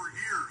back for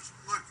years,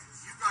 look,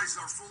 you guys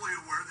are fully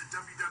aware that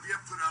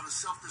WWF put out a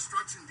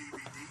self-destruction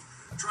DVD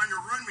trying to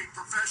ruin me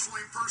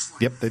professionally and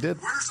personally. Yep, they did.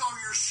 Where's all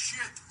your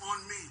shit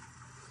on me?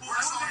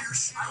 Where's all your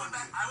shit on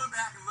me? I went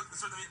back and looked.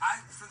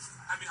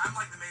 I'm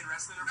like the main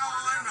wrestling reporter.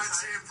 No, I'm not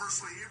saying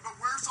personally you, but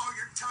where's all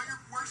your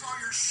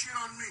shit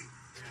on me?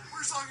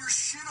 Where's all your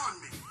shit on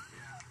me?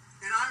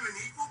 And I'm an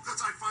equal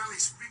because I finally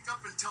speak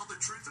up and tell the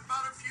truth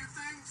about a few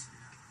things?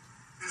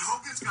 And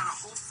Hogan's got a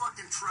whole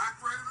fucking track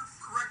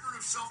record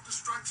of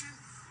self-destruction?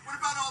 What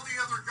about all the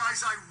other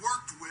guys I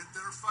worked with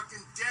that are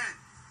fucking dead?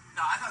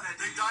 No, I thought that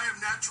they die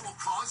of natural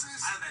causes?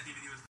 I thought that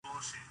DVD was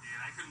bullshit, dude.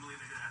 I couldn't believe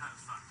they did that. I thought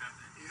it was fucked up.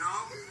 You know?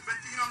 But,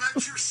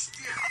 that's your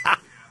shit.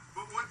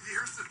 But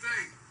here's the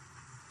thing.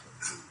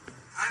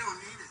 I don't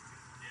need it.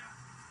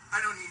 I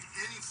don't need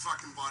any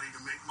fucking body to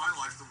make my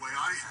life the way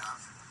I have.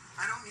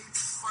 I don't need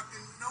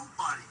fucking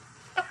nobody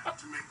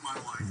to make my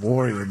life.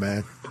 Warrior,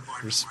 man.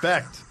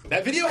 Respect.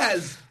 That video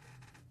has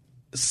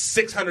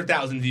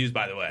 600,000 views,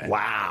 by the way.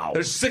 Wow.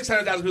 There's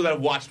 600,000 people that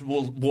have watched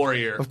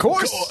Warrior. Of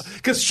course.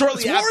 Because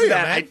shortly after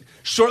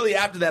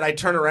that, I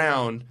turn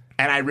around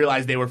and I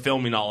realized they were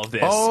filming all of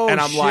this. Oh,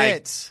 and I'm shit.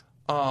 like,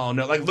 oh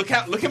no! Like look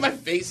at my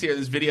face here.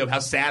 This video of how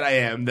sad I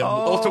am. The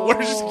Ultimate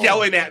Warrior's just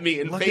yelling at me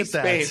in Look face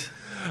at that. paint.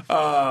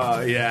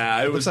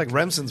 Yeah, It looks like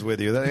Remsen's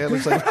with you. It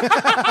looks like.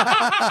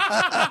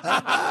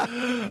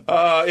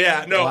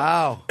 Yeah, no.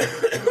 Wow.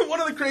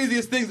 One of the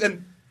craziest things,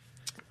 and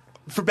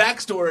for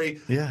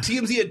backstory,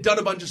 TMZ had done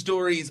a bunch of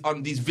stories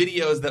on these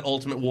videos that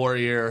Ultimate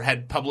Warrior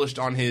had published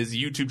on his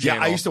YouTube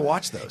channel. Yeah, I used to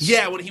watch those.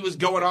 Yeah, when he was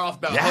going off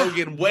about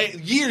Hogan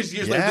years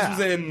Yeah.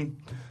 like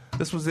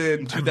this was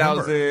in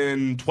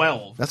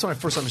 2012. That's when I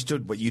first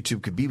understood what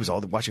YouTube could be, was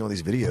watching all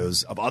these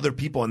videos of other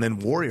people, and then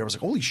Warrior. I was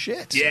like, holy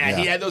shit. Yeah,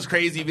 he had those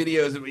crazy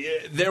videos.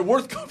 They're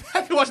worth going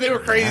back and watch. They were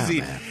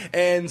crazy.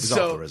 And He's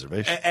so off the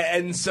reservation.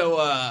 And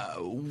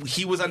so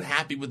he was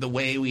unhappy with the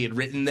way we had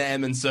written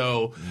them, and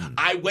so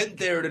I went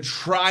there to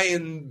try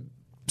and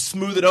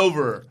smooth it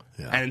over.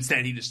 And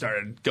instead, he just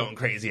started going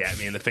crazy at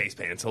me in the face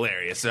paint. It's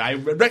hilarious. So I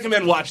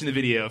recommend watching the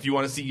video if you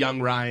want to see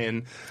young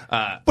Ryan.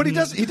 But he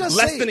does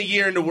less than a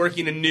year into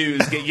working in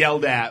news get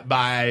yelled at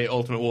by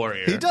Ultimate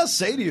Warrior. He does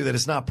say to you that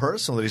it's not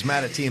personal, that he's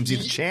mad at TMZ,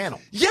 the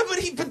channel. Yeah, but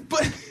he's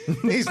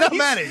not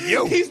mad at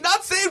you. He's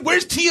not saying,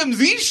 where's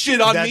TMZ's shit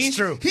on me? That's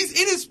true. He's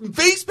in his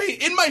face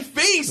paint, in my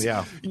face,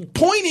 Yeah.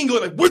 pointing,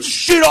 going like, where's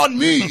your shit on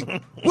me?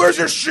 Where's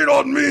your shit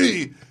on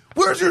me?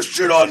 Where's your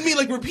shit on me?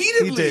 Like,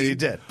 repeatedly. He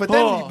did. But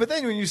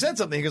then when you said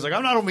something, he goes like,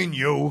 I don't mean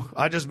you.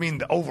 I just mean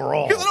the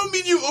overall. Because I don't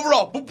mean you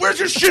overall, but where's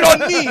your shit on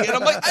me? And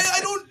I'm like,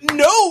 I don't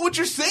know what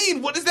you're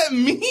saying. What does that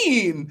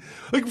mean?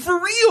 Like, for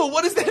real,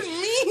 what does that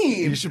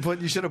mean? You should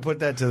have put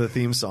that to the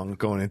theme song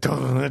going in.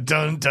 Dun,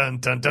 dun, dun,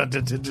 dun, dun,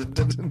 dun, dun,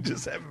 dun, dun,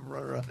 just have him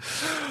run around.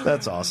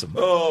 That's awesome.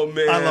 Oh,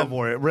 man. I love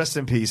Warrior. Rest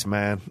in peace,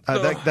 man.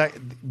 That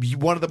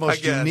one of the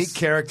most unique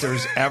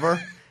characters ever.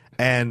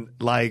 And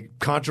like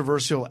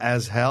controversial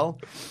as hell,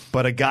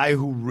 but a guy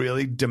who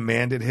really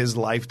demanded his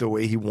life the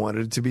way he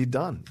wanted it to be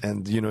done.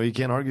 And you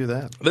can't argue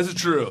that. This is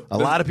true. A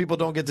lot of people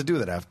don't get to do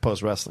that after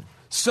post wrestling.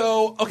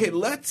 So, okay,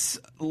 let's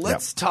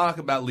talk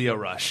about Lio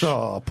Rush.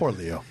 Oh, poor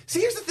Lio.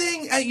 See, here's the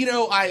thing.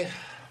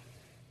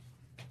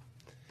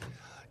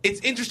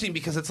 It's interesting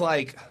because it's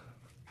like,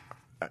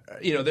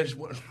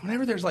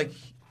 whenever there's like,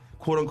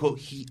 quote unquote,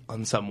 heat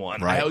on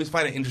someone, Right. I always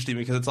find it interesting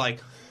because it's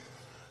like,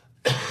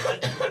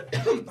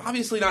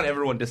 obviously not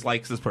everyone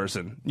dislikes this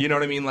person. You know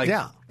what I mean? Like,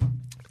 yeah.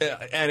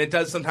 And it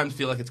does sometimes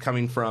feel like it's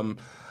coming from,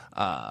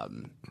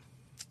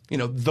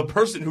 the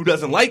person who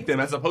doesn't like them,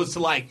 as opposed to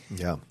like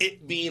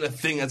it being a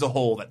thing as a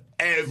whole that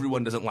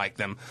everyone doesn't like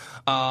them.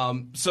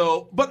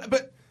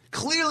 But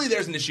clearly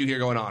there's an issue here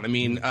going on. I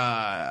mean,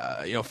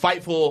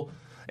 Fightful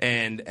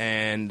and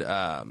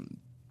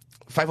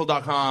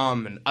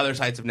Fightful.com and other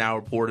sites have now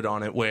reported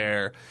on it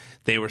where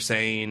they were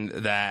saying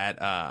that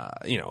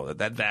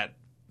that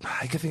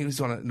I think it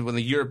was on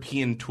the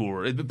European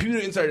tour.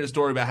 People insider a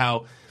story about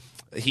how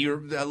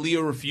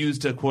Lio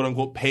refused to quote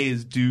unquote pay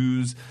his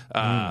dues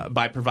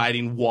by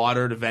providing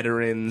water to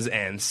veterans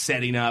and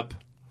setting up.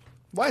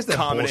 Why is that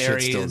common bullshit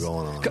areas. still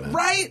going on? Man?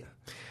 Right?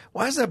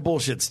 Why is that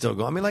bullshit still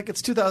going? I mean, like,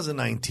 it's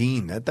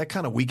 2019. That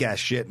kind of weak ass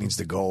shit needs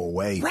to go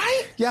away.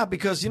 Right? Yeah,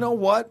 because you know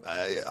what?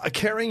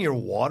 Carrying your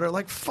water,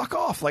 like, fuck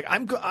off. Like,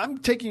 I'm trying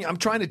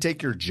to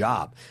take your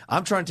job.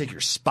 I'm trying to take your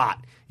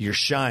spot. your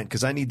shine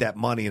because I need that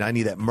money and I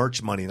need that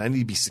merch money and I need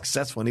to be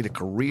successful. I need a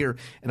career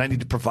and I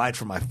need to provide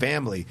for my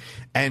family.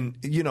 And,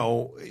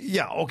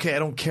 okay, I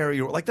don't care.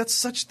 Like, that's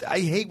such – I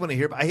hate it when I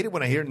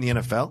hear it in the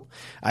NFL.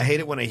 I hate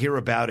it when I hear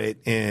about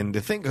it in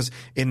the thing because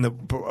in the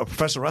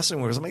professional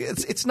wrestling world, I'm like,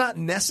 it's not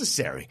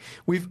necessary.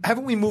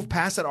 Haven't we moved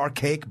past that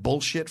archaic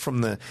bullshit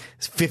from the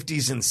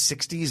 50s and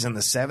 60s and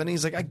the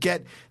 70s? Like, I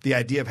get the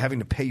idea of having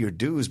to pay your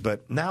dues,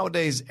 but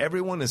nowadays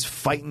everyone is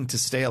fighting to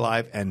stay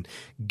alive and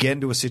get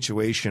into a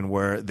situation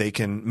where they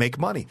can make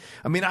money.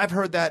 I mean, I've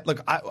heard that.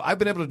 Look, I've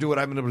been able to do what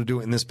I've been able to do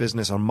in this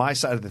business on my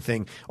side of the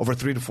thing over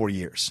 3 to 4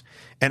 years.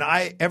 And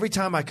every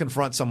time I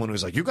confront someone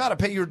who's like, you got to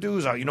pay your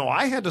dues,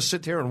 I had to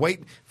sit here and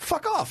wait.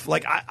 Fuck off.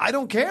 Like, I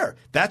don't care.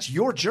 That's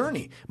your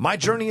journey. My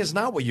journey is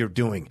not what you're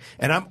doing.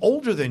 And I'm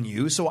older than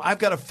you, so I've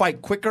got to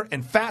fight quicker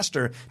and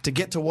faster to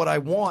get to what I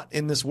want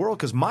in this world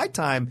because my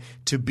time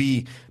to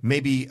be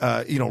maybe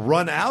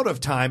run out of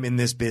time in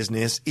this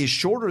business is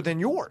shorter than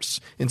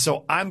yours. And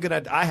so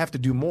I have to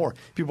do more.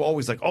 People are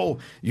always like, oh,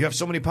 you have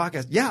so many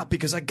podcasts. Yeah,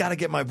 because I got to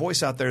get my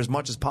voice out there as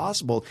much as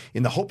possible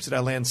in the hopes that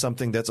I land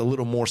something that's a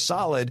little more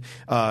solid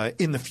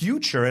in the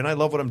future. And I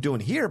love what I'm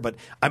doing here, but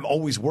I'm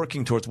always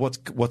working towards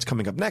what's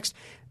coming up next.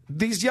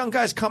 These young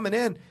guys coming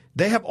in,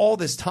 they have all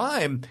this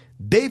time.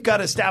 They've got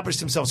to establish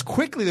themselves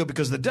quickly, though,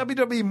 because the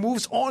WWE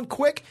moves on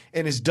quick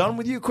and is done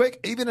with you quick.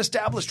 Even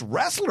established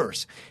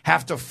wrestlers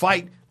have to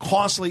fight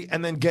constantly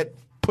and then get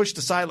pushed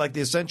aside like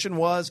the Ascension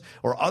was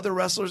or other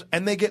wrestlers,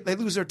 and they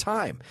lose their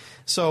time.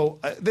 So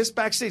this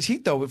backstage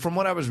heat, though, from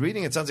what I was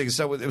reading, it sounds like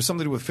it was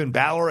something to do with Finn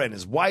Balor and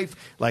his wife,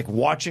 like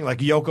watching like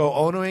Yoko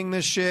Onoing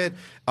this shit.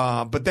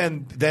 But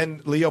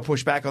then Leo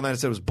pushed back on that and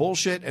said it was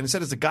bullshit. And it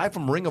said it's a guy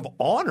from Ring of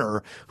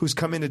Honor who's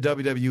come into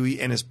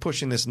WWE and is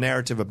pushing this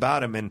narrative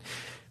about him. And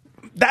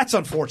that's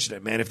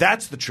unfortunate, man. If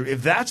that's the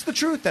truth,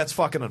 that's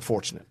fucking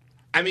unfortunate.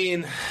 I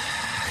mean,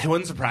 it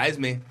wouldn't surprise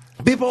me.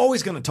 People are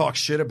always going to talk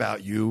shit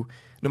about you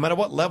no matter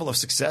what level of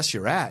success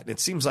you're at. It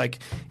seems like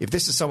if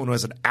this is someone who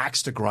has an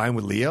axe to grind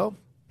with Leo.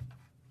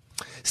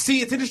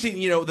 See, it's interesting,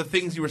 the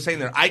things you were saying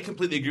there. I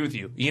completely agree with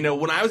you.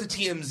 When I was at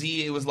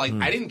TMZ, it was like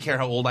I didn't care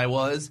how old I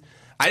was.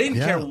 I didn't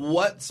care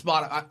what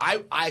spot.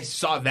 I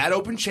saw that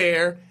open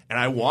chair, and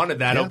I wanted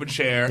that open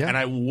chair, and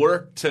I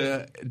worked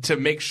to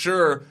make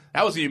sure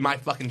that was my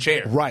fucking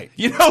chair. Right.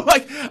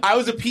 I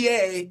was a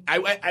PA.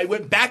 I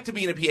went back to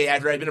being a PA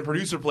after I'd been a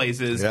producer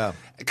places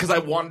because I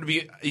wanted to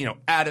be,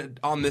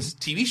 on this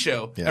TV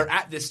show or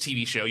at this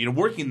TV show,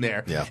 working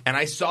there. Yeah. And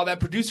I saw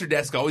that producer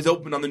desk always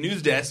open on the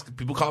news desk.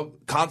 People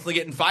constantly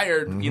getting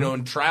fired,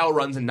 in trial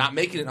runs and not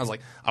making it. And I was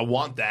like, I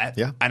want that.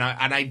 Yeah. And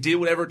I did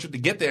whatever it took to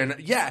get there.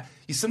 And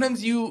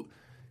sometimes you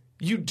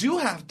do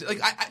have to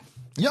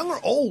young or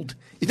old,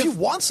 if you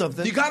want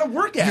something, you got to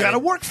work at it. You got to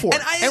work for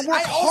it. And work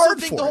I hard also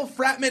think the whole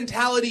frat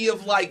mentality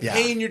of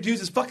paying your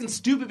dues is fucking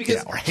stupid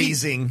because or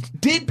hazing. He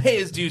did pay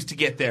his dues to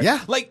get there. Yeah.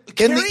 Like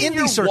In the carrying indie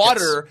your circuits.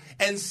 water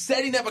and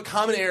setting up a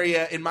common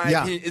area, in my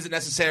opinion, isn't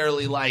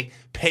necessarily like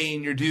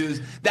paying your dues.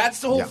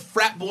 That's the whole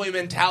frat boy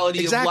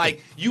mentality of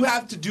like, you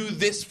have to do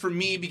this for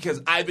me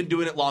because I've been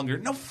doing it longer.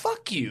 No,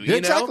 fuck you. You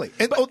exactly.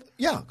 know?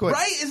 Go ahead.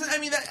 Right?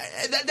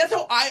 That's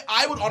how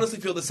I would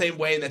honestly feel the same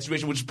way in that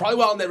situation, which is probably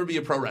why I'll never be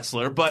a pro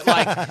wrestler. But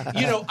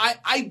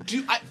I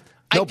do.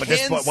 No, but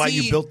that's why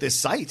you built this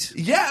site.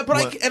 Yeah, but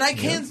I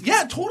can.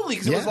 Yeah, totally.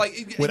 Because it was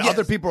like when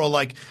other people are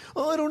like,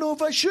 "Oh, I don't know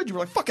if I should." You're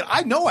like, "Fuck it,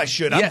 I know I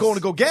should. I'm going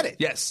to go get it."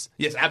 Yes,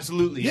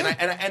 absolutely. Yeah.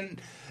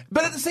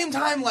 But at the same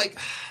time, like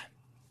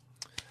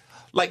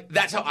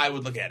that's how I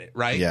would look at it,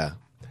 right? Yeah.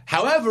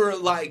 However,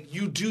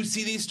 you do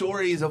see these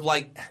stories of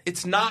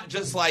it's not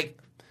just like.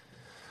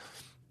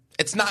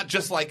 It's not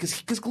just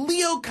because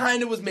Leo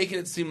kind of was making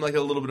it seem like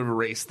a little bit of a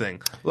race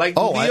thing. Leo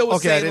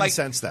was saying, I didn't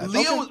sense that.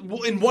 Leo,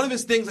 in one of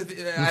his things, I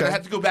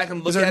have to go back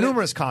and look at it. There are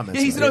numerous comments.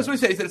 Yeah, he said, he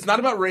said, it's not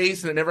about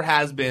race, and it never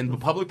has been, but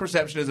public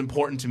perception is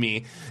important to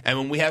me. And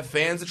when we have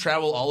fans that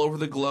travel all over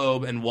the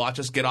globe and watch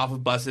us get off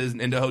of buses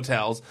and into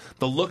hotels,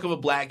 the look of a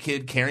black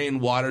kid carrying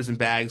waters and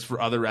bags for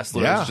other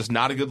wrestlers is just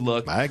not a good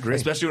look. I agree.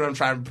 Especially when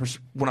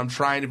I'm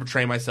trying to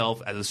portray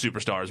myself as a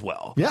superstar as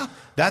well. Yeah,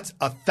 that's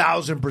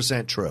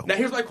 1,000% true. Now,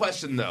 here's my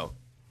question, though.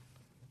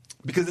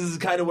 Because this is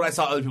kind of what I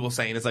saw other people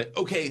saying. It's like,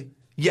 okay,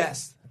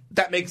 yes,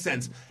 that makes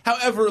sense.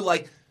 However,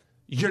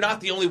 you're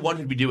not the only one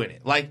who'd be doing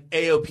it.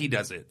 AOP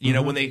does it.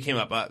 When they came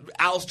up,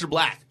 Aleister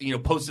Black,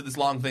 posted this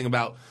long thing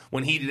about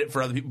when he did it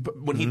for other people.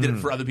 When he did it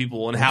for other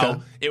people, and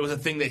how it was a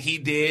thing that he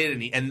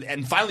did,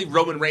 and finally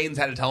Roman Reigns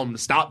had to tell him to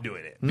stop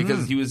doing it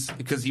because he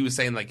was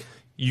saying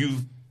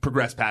you've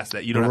progressed past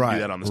that. You don't have to do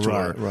that on this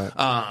tour.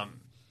 Right.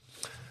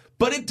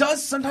 But it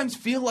does sometimes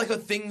feel like a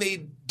thing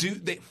they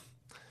do.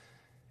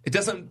 It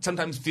doesn't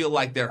sometimes feel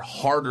like they're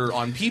harder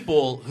on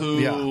people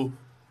who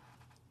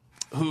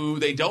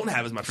they don't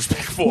have as much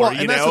respect for. Well,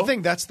 and that's the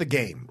thing. That's the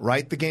game,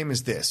 right? The game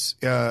is this.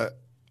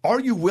 Are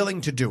you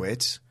willing to do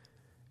it?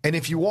 And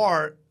if you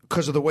are,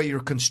 because of the way you're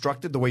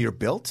constructed, the way you're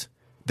built,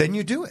 then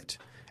you do it.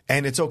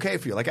 And it's okay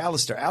for you. Like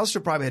Aleister.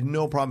 Aleister probably had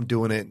no problem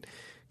doing it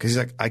because he's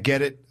like, I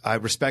get it. I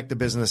respect the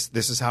business.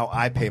 This is how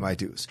I pay my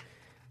dues.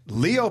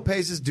 Leo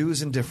pays his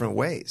dues in different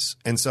ways.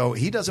 And so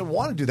he doesn't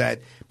want to do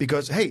that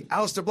because, hey,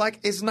 Aleister Black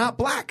is not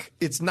black.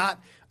 It's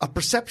not a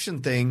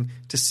perception thing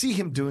to see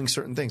him doing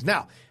certain things.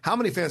 Now, how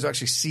many fans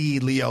actually see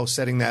Leo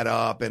setting that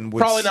up? And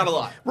probably not a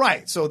lot.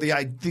 Right. So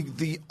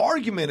the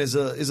argument is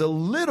a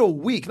little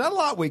weak. Not a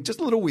lot weak, just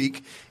a little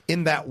weak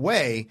in that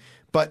way.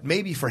 But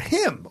maybe for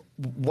him,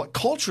 what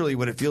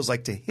it feels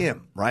like to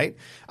him, right?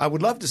 I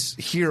would love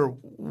to hear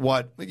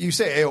what you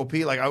say,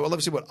 AOP. Like, I would love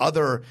to see what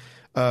other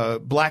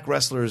black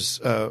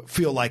wrestlers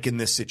feel like in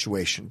this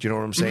situation. Do you know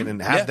what I'm saying?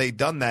 And have they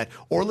done that?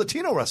 Or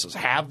Latino wrestlers,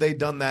 have they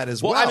done that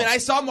as well? Well, I mean, I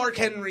saw Mark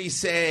Henry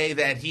say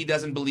that he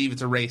doesn't believe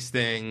it's a race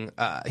thing.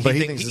 He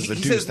thinks it's a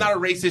he says it's not a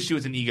race issue,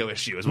 it's an ego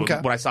issue, is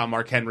what I saw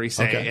Mark Henry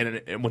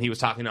say and when he was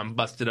talking on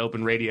Busted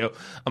Open Radio.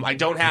 I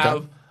don't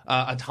have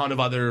a ton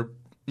of other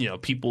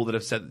people that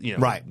have said,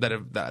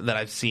 that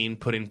I've seen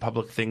putting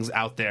public things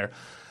out there.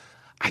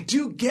 I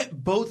do get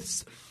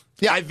both.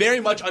 Yeah, I very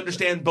much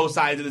understand both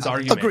sides of this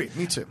argument. Agree,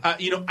 me too.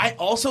 I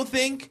also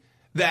think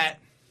that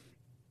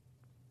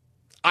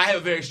I have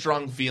a very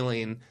strong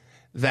feeling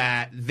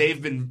that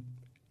they've been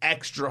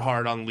extra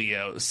hard on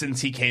Leo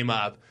since he came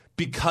up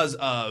because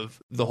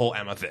of the whole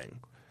Emma thing.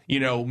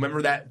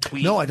 Remember that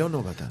tweet? No, I don't know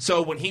about that.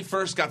 So when he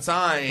first got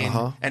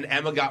signed and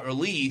Emma got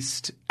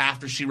released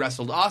after she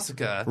wrestled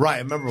Asuka, right? I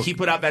remember he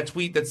put out that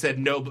tweet that said,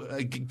 "No,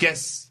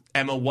 guess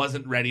Emma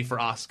wasn't ready for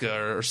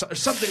Asuka," or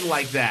something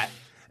like that.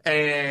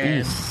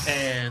 And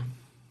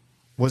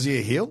was he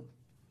a heel?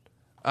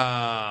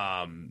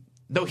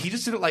 No, he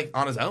just did it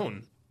on his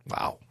own.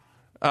 Wow.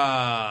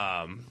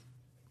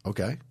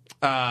 Okay.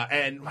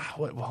 And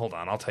hold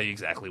on, I'll tell you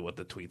exactly what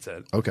the tweet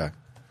said. Okay.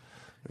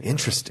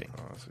 Interesting.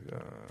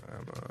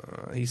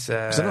 He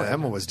said, I know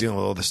Emma was dealing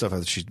with all the stuff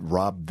after she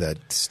robbed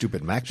that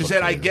stupid MacBook. She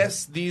said, "I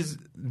guess these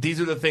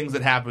are the things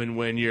that happen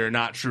when you're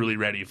not truly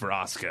ready for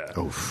Asuka."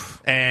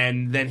 Oof.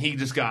 And then he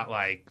just got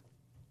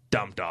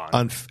dumped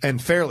on,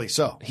 and fairly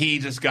so. He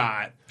just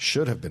got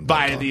should have been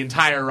by the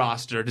entire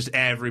roster, just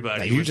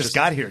everybody. You just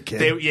got here, kid.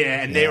 They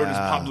were just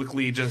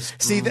publicly just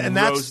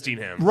roasting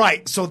him.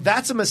 Right. So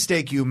that's a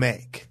mistake you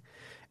make,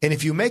 and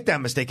if you make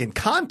that mistake in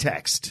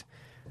context,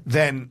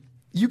 then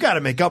you got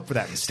to make up for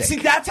that mistake. See,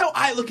 that's how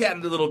I look at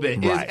it a little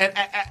bit. Right.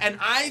 And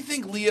I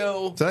think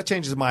Leo... So that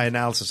changes my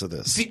analysis of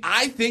this. See,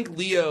 I think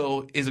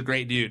Leo is a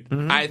great dude.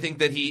 Mm-hmm. I think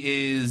that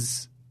he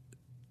is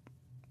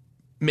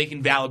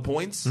making valid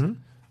points. Mm-hmm.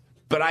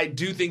 But I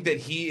do think that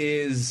he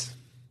is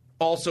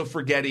also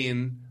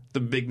forgetting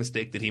the big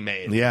mistake that he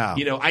made. Yeah.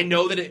 I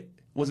know that it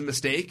was a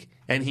mistake,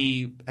 and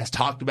he has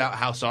talked about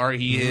how sorry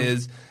he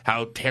is,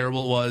 how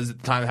terrible it was at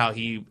the time,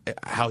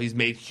 how he's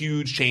made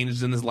huge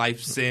changes in his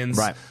life since.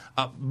 Right.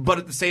 But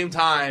at the same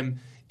time,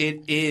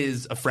 it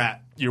is a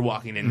frat you're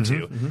walking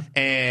into,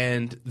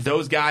 and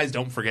those guys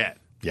don't forget.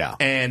 Yeah.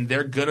 And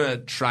they're going to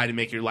try to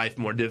make your life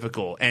more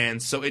difficult.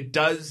 And so it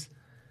does...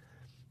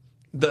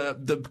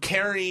 The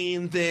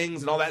carrying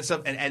things and all that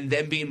stuff and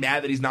them being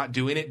mad that he's not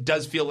doing it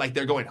does feel like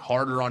they're going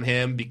harder on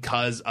him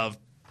because of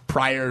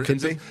prior.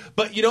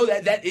 But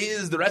that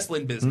is the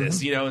wrestling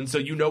business, and so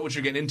what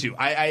you're getting into.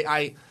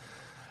 I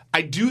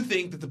do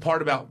think that the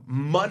part about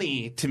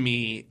money to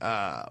me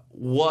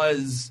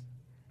was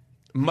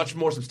much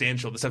more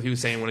substantial. The stuff he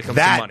was saying when it comes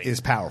to money, that is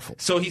powerful.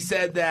 So he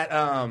said that.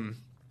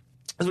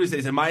 That's what he said.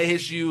 He said, "My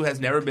issue has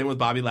never been with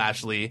Bobby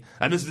Lashley."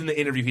 And this is in the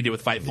interview he did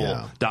with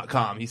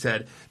Fightful.com. He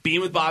said,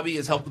 "Being with Bobby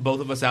has helped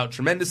both of us out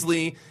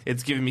tremendously.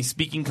 It's given me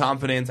speaking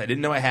confidence I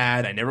didn't know I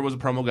had. I never was a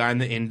promo guy in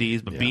the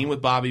indies, but being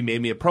with Bobby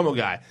made me a promo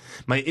guy.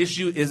 My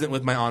issue isn't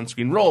with my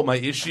on-screen role. My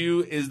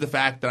issue is the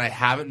fact that I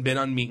haven't been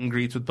on meet and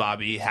greets with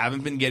Bobby,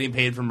 haven't been getting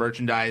paid for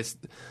merchandise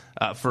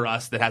for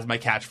us that has my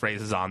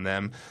catchphrases on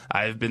them.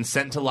 I've been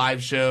sent to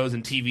live shows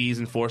and TVs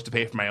and forced to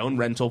pay for my own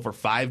rental for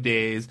 5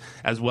 days,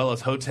 as well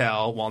as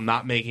hotel, while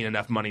not making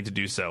enough money to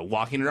do so.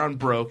 Walking around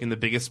broke in the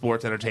biggest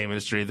sports entertainment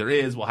industry there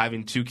is, while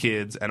having 2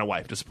 kids and a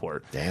wife to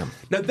support." Damn.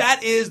 Now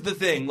that is the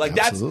thing.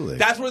 Absolutely.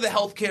 That's where the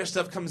healthcare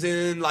stuff comes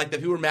in. That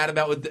people are mad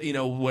about with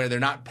where they're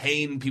not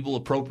paying people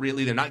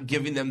appropriately, they're not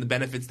giving them the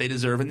benefits they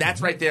deserve, and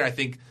that's right there. I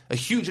think a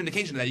huge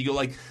indication of that. You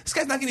go this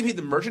guy's not getting paid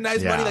the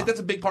merchandise money. That's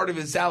a big part of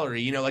his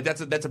salary.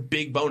 That's a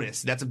big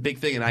bonus. That's a big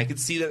thing. And I could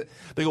see that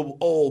they go,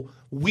 "Oh,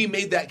 we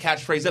made that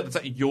catchphrase up. It's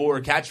not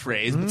your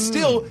catchphrase." But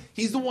still,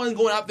 he's the one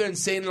going out there and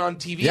saying it on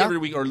TV every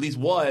week, or at least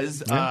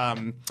was.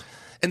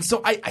 And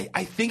so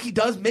I think he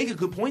does make a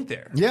good point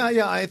there.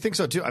 Yeah, I think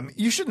so too. I mean,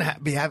 you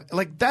shouldn't be having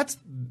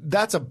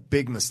that's a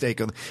big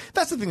mistake.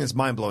 That's the thing that's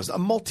mind blowing. A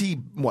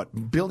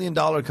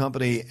multi-billion-dollar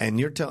company, and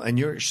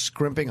you're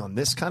scrimping on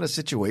this kind of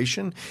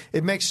situation.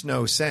 It makes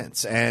no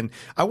sense. And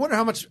I wonder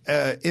how much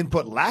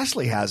input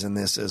Lashley has in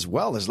this as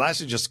well. Is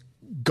Lashley just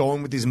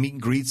going with these meet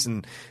and greets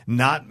and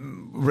not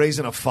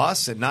raising a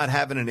fuss and not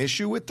having an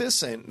issue with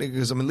this? And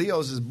because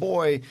Leo's his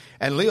boy,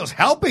 and Leo's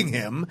helping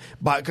him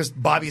because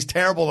Bobby's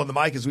terrible on the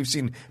mic, as we've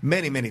seen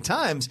many, many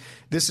times.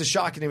 This is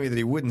shocking to me that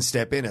he wouldn't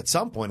step in at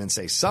some point and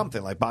say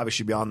something like Bobby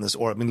should be on this,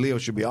 or Leo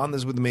should be on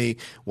this with me,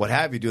 what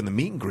have you, doing the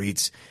meet and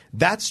greets.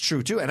 That's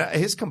true too. And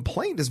his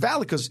complaint is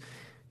valid because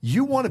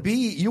you want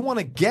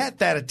to get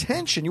that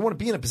attention. You want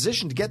to be in a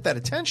position to get that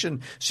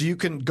attention so you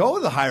can go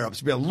to the higher ups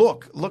and be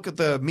like, look at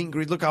the meet and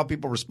greet, look how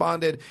people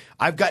responded.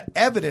 I've got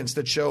evidence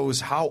that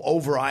shows how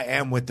over I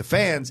am with the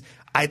fans.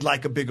 I'd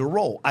like a bigger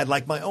role. I'd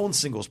like my own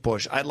singles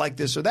push. I'd like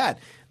this or that.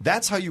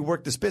 That's how you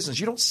work this business.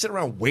 You don't sit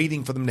around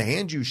waiting for them to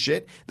hand you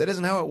shit. That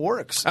isn't how it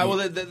works.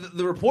 Well,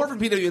 the report from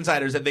PW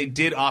Insider is that they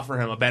did offer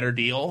him a better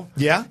deal.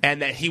 Yeah.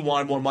 And that he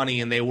wanted more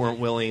money and they weren't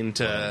willing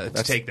to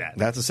take that.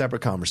 That's a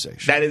separate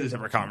conversation. That is a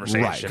separate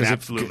conversation. Right. Because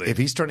absolutely. If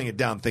he's turning it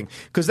down,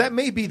 because that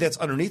may be that's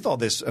underneath all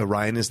this,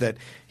 Ryan, is that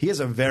he has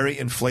a very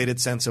inflated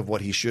sense of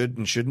what he should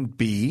and shouldn't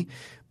be.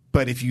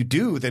 But if you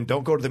do, then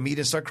don't go to the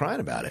media and start crying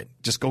about it.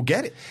 Just go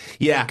get it.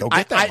 Yeah. Go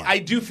get that money. I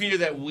do fear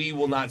that we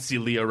will not see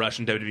Lio Rush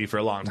in WWE for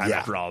a long time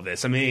after all of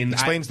this. I mean,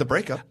 explains the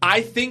breakup.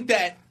 I think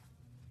that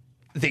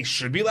they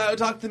should be allowed to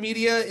talk to the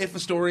media if a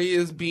story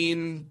is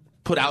being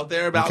put out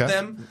there about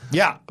them.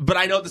 Yeah. But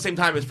I know at the same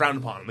time it's frowned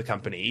upon in the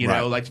company. You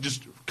know, like to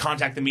just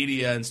contact the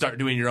media and start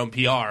doing your own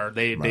PR.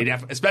 They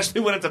definitely,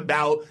 especially when it's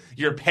about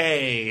your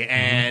pay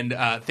and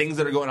things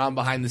that are going on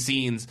behind the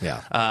scenes.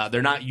 Yeah.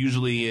 They're not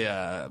usually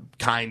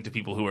kind to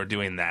people who are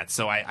doing that.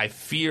 So I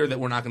fear that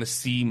we're not going to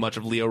see much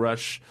of Lio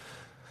Rush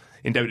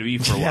in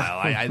WWE for a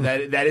while.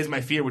 That is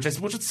my fear, which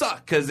would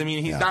suck because I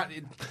mean he's not.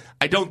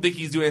 I don't think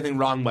he's doing anything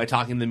wrong by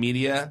talking to the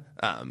media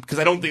because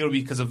I don't think it would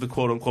be because of the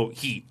quote unquote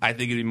heat. I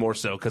think it'd be more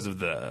so because of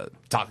the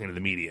talking to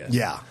the media.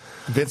 Yeah,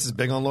 Vince is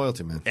big on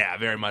loyalty, man. Yeah,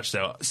 very much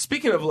so.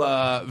 Speaking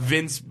of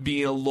Vince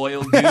being a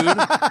loyal dude,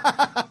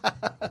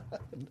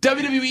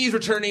 WWE is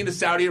returning to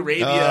Saudi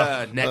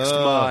Arabia next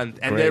month,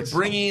 and they're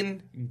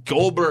bringing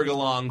Goldberg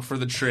along for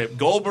the trip.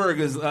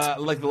 Goldberg is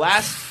like the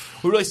last.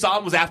 We really saw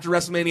him was after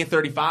WrestleMania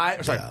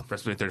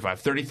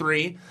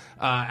 33,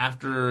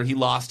 after he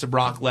lost to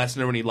Brock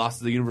Lesnar when he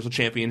lost the Universal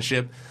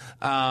Championship.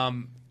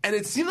 And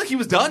it seemed like he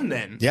was done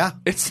then. Yeah.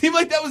 It seemed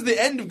like that was the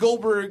end of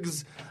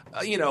Goldberg's,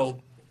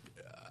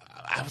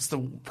 what's the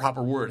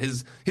proper word?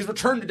 His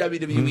return to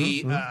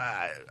WWE.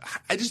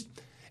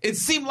 It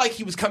seemed like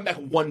he was coming back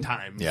one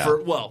time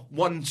for,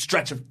 one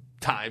stretch of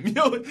time,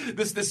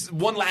 this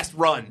one last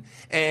run.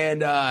 And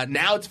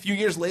now it's a few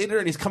years later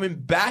and he's coming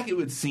back, it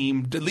would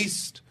seem, at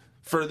least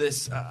for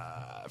this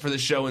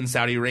show in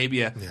Saudi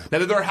Arabia. Yeah.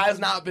 Now, there has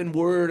not been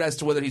word as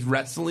to whether he's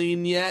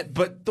wrestling yet,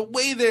 but the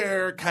way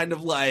they're kind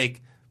of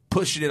like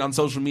pushing it on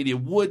social media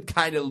would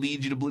kind of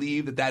lead you to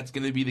believe that that's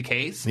going to be the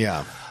case.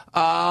 Yeah.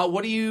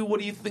 What do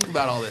you think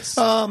about all this?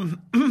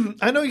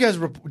 I know you guys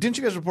didn't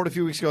you guys report a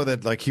few weeks ago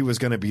that like he was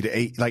going to be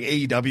like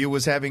AEW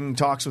was having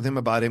talks with him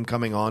about him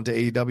coming on to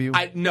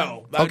AEW?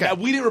 No. Okay.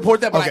 We didn't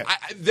report that, but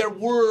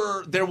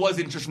there was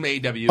interest from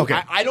AEW. Okay.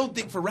 I don't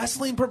think for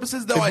wrestling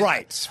purposes though.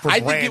 For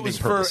I think it was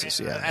purposes,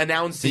 for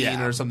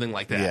announcing or something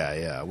like that.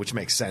 Yeah, which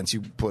makes sense.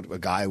 You put a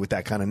guy with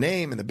that kind of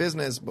name in the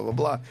business, blah blah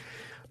blah.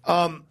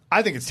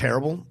 I think it's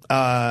terrible.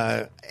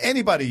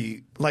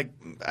 Anybody like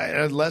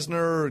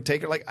Lesnar or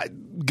Taker,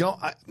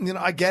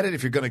 I get it.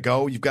 If you're going to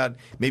go, you've got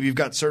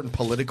certain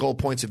political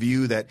points of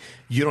view that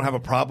you don't have a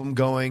problem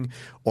going,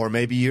 or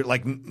maybe you're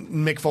like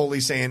Mick Foley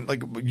saying,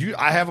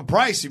 I have a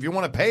price. If you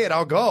want to pay it,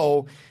 I'll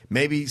go.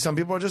 Maybe some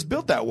people are just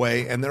built that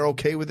way and they're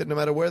okay with it no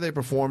matter where they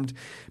performed,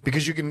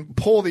 because you can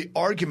pull the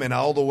argument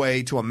all the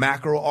way to a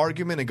macro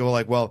argument and go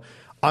like, well,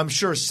 I'm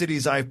sure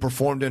cities I've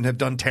performed in have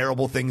done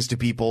terrible things to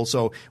people.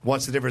 So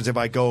what's the difference if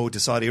I go to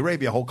Saudi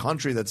Arabia, a whole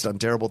country that's done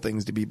terrible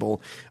things to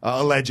people,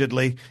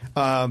 allegedly?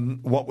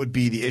 What would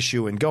be the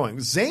issue in going?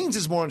 Zayn's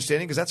is more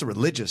understanding because that's a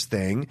religious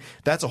thing.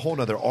 That's a whole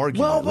other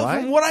argument, but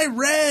right? From what I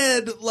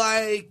read,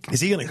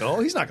 is he going to go?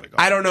 He's not going to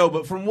go. I don't know,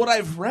 but from what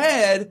I've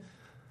read,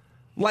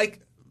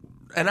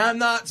 and I'm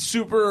not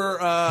super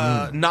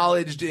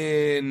knowledged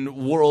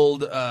in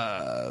world,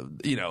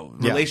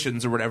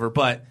 relations or whatever,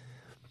 but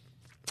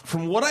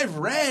from what I've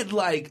read,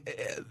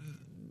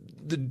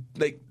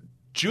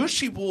 Jewish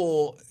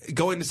people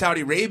going to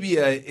Saudi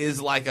Arabia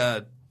is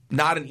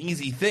not an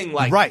easy thing.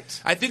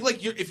 Right. I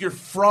think if you're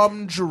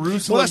from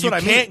Jerusalem, that's you what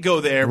I can't mean. go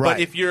there. Right.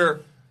 But if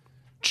you're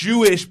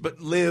Jewish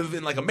but live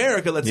in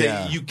America, let's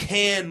say, you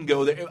can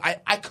go there.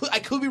 I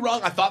could be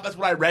wrong. I thought that's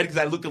what I read because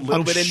I looked a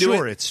little bit into it. I'm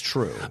sure it's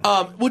true.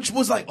 Which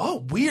was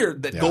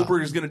weird that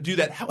Goldberg is going to do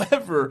that.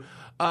 However,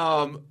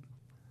 from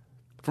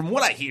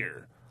what I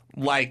hear,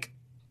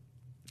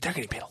 they're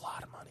getting paid a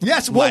lot of money.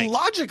 Yes, well,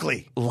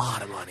 logically, a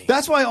lot of money.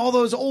 That's why all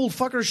those old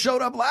fuckers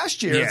showed up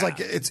last year. Yeah.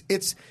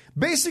 It's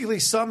basically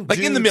some dudes,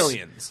 in the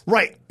millions,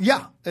 right?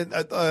 Yeah,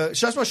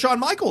 that's why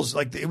Shawn Michaels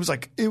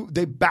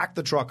they backed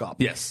the truck up.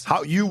 Yes,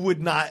 how you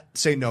would not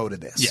say no to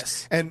this?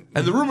 Yes, and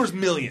the rumor's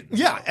millions.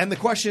 Yeah, and the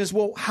question is,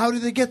 well, how do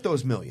they get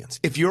those millions?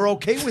 If you're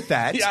okay with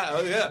that,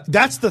 yeah,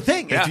 that's the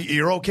thing. Yeah. If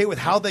you're okay with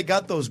how they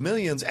got those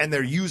millions and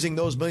they're using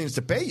those millions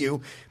to pay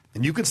you,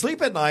 and you can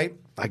sleep at night,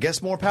 I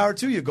guess more power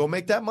to you. Go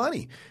make that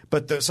money.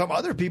 But there's some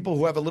other people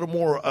who have a little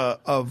more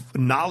of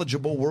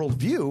knowledgeable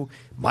worldview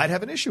might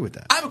have an issue with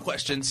that. I have a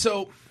question.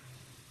 So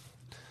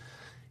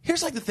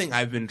here's the thing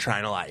I've been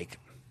trying to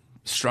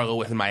struggle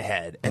with in my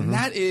head, and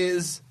that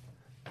is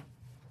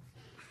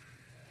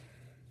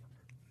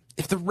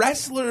if the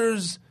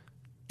wrestlers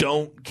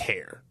don't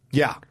care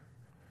Yeah.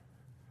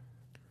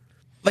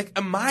 Like,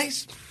 am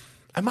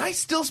I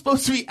still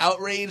supposed to be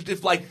outraged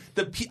if, like,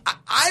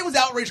 I was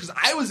outraged because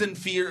I was in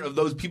fear of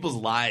those people's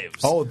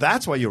lives. Oh,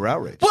 that's why you were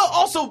outraged. Well,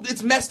 also,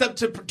 it's messed up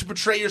to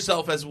portray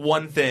yourself as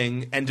one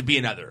thing and to be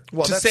another.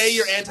 Well, to say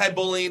you're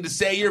anti-bullying, to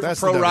say you're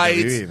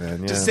pro-rights,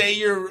 to say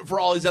you're for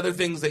all these other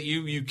things that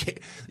you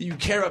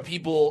care about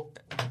people,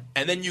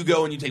 and then you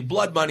go and you take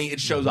blood money, it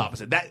shows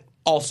opposite. That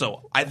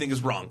also, I think,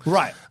 is wrong.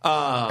 Right.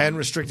 And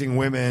restricting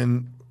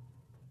women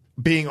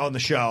being on the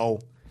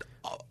show,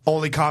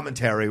 only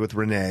commentary with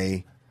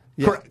Renee.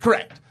 Yeah.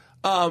 Correct.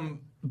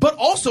 But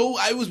also,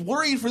 I was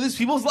worried for these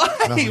people's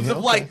lives. Of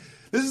like,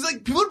 this is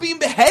like people are being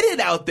beheaded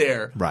out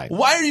there. Right.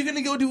 Why are you going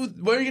to go do?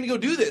 Why are you going to go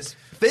do this?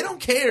 If they don't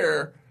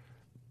care,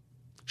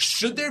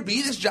 should there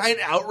be this giant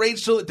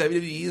outrage so that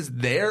WWE is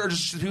there, or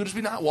should people just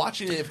be not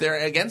watching it if they're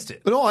against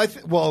it? No,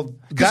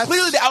 because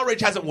clearly the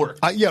outrage hasn't worked.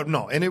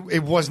 And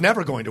it was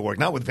never going to work.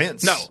 Not with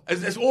Vince. No,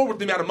 or with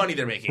the amount of money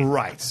they're making.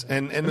 Right,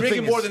 and they're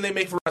making more than they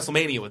make for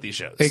WrestleMania with these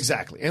shows.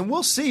 Exactly, and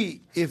we'll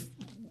see if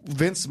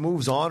Vince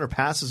moves on or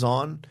passes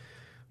on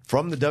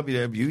from the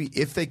WWE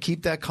if they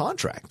keep that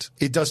contract.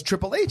 Does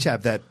Triple H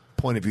have that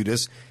point of view?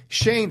 Does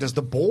Shane? Does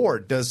the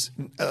board? Does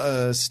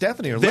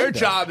Stephanie or their Linda?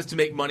 job is to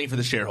make money for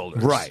the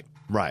shareholders.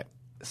 Right.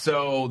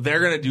 So they're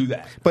going to do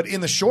that. But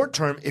in the short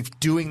term, if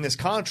doing this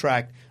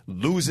contract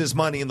loses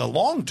money in the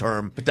long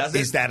term,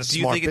 is that a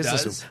smart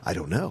business move? I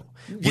don't know.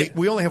 Yeah.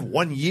 We only have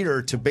 1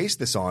 year to base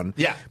this on.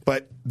 Yeah.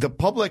 But the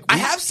public... I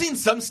have seen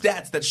some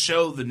stats that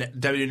show the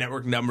WWE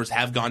Network numbers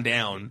have gone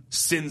down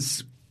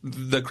since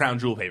the Crown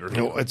Jewel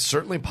pay-per-view. It's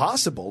certainly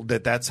possible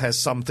that has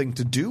something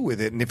to do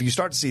with it. And if you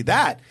start to see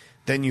that,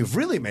 then you've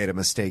really made a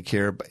mistake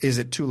here. Is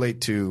it too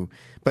late to...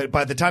 But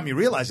by the time you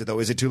realize it, though,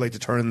 is it too late to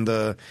turn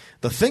the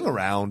thing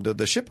around,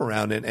 the ship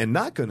around, and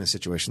not go in a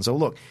situation? So,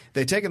 look,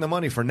 they've taken the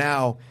money for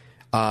now,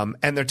 and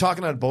they're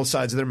talking out of both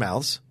sides of their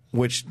mouths,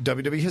 which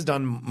WWE has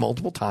done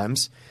multiple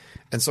times.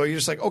 And so you're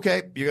just like,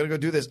 okay, you're going to go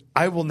do this.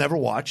 I will never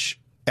watch.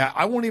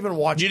 I won't even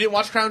watch. You didn't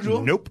watch Crown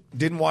Jewel? Nope.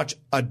 Didn't watch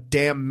a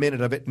damn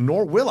minute of it,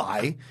 nor will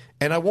I.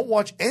 And I won't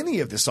watch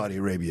any of the Saudi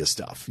Arabia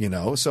stuff,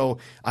 So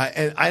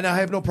I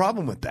have no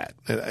problem with that.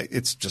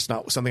 It's just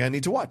not something I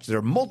need to watch. There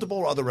are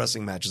multiple other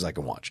wrestling matches I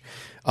can watch.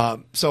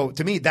 So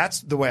to me,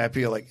 that's the way I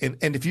feel like.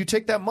 And if you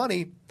take that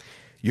money,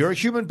 you're a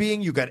human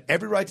being. You've got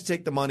every right to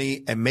take the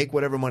money and make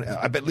whatever money.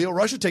 I bet Leo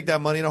Rush would take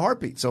that money in a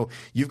heartbeat. So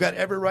you've got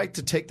every right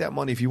to take that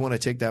money if you want to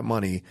take that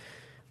money.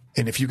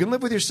 And if you can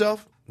live with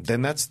yourself,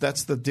 then that's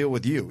the deal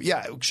with you.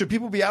 Yeah, should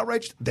people be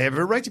outraged? They have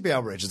a right to be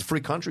outraged. It's a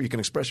free country. You can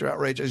express your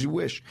outrage as you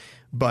wish.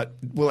 But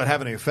will it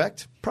have any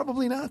effect?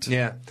 Probably not.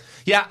 Yeah.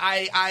 Yeah,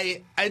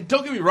 I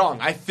don't get me wrong.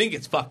 I think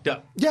it's fucked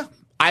up. Yeah.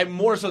 I'm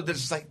more so there's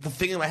just like the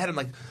thing in my head. I'm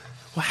like,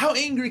 well, how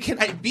angry can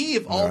I be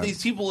if all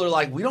these people are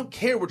like, we don't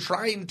care. We're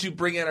trying to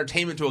bring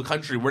entertainment to a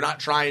country. We're not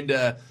trying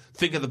to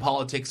think of the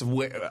politics of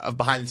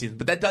behind the scenes.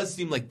 But that does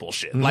seem like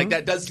bullshit. Mm-hmm. Like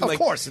that does seem of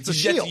course, it's a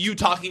shield. That's you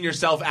talking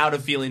yourself out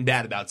of feeling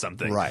bad about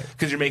something. Right.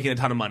 Because you're making a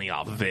ton of money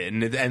off of it.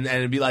 And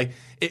it'd be like,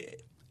 it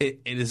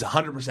is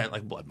 100%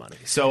 like blood money.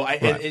 So,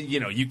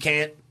 you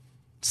can't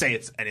say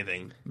it's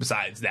anything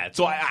besides that.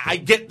 So I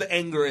get the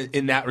anger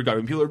in that regard.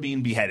 When people are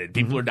being beheaded,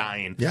 people are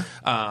dying. Yeah.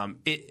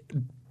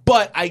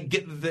 But I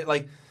get that,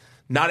 like,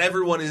 not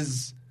everyone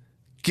is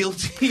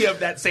guilty of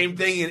that same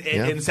thing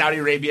in Saudi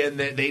Arabia, and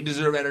that they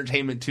deserve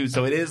entertainment too.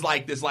 So it is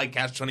like this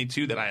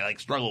catch-22 that I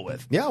struggle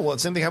with. Yeah, well,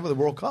 same thing happened with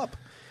the World Cup,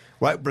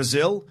 right?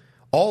 Brazil,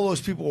 all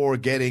those people were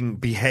getting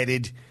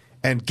beheaded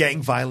and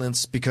gang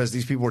violence because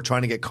these people were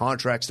trying to get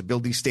contracts to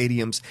build these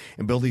stadiums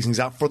and build these things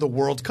out for the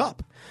World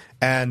Cup.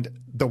 And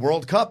the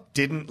World Cup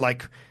didn't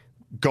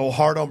go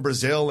hard on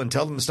Brazil and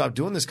tell them to stop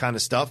doing this kind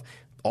of stuff.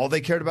 All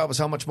they cared about was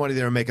how much money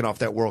they were making off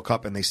that World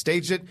Cup, and they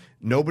staged it.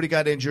 Nobody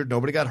got injured.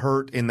 Nobody got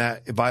hurt in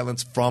that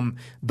violence from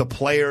the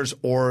players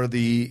or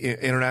the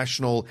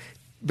international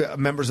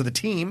members of the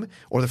team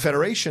or the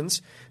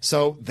federations.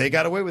 So they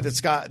got away with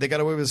it. They got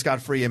away with it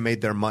scot-free and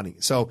made their money.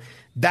 So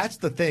that's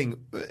the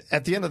thing.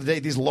 At the end of the day,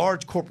 these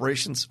large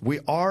corporations, we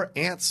are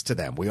ants to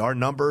them. We are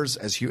numbers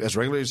as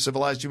regular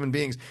civilized human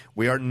beings.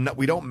 We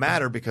don't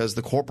matter because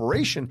the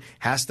corporation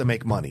has to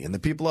make money, and the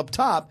people up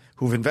top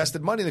who've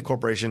invested money in the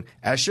corporation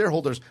as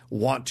shareholders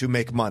want to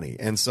make money.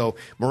 And so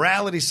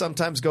morality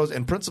sometimes goes,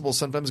 and principles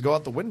sometimes go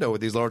out the window with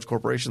these large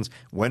corporations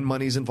when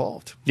money's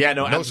involved. Yeah,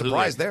 no absolutely.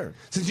 Surprise there.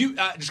 Since you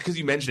just because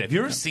you mentioned it, have you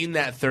ever seen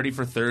that 30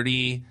 for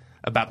 30?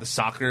 About the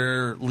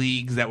soccer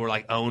leagues that were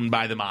owned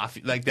by the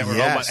mafia, that were owned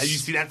by, have you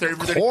seen that 30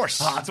 for 30? Of course,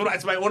 that's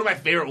one of my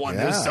favorite ones.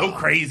 Yeah. It was so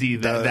crazy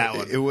that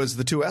one. It was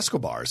the two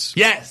Escobars.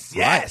 Yes,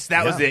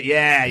 that was it.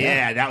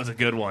 Yeah, that was a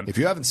good one. If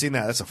you haven't seen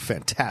that, that's a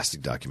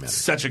fantastic documentary.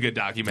 Such a good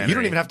documentary. You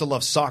don't even have to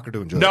love soccer to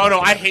enjoy. No,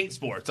 I hate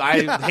sports.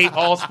 I hate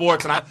all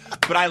sports,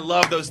 but I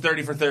love those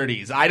 30 for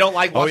 30s. I don't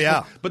like watching,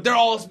 but they're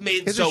all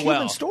made it's so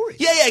well. Stories.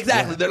 Yeah,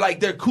 exactly. Yeah.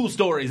 They're cool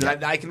stories,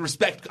 and I can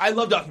respect. I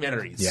love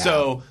documentaries. Yeah.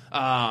 So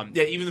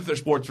even if they're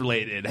sports related.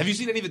 related. Have you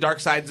seen any of the Dark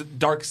Side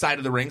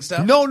of the Ring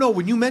stuff? No.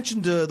 When you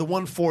mentioned the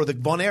one for the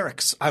Von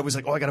Erichs, I was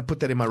like, I got to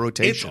put that in my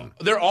rotation.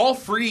 They're all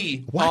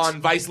free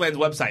on Viceland's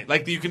website.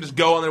 Like you can just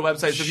go on their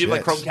website. So if you have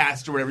like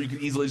Chromecast or whatever, you can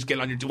easily just get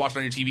it on watch it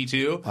on your TV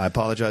too. I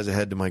apologize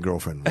ahead to my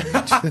girlfriend.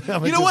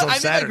 You know what? I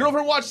think my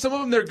girlfriend watched some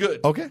of them. They're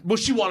good. Okay. Well,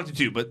 she wanted to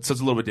too, but so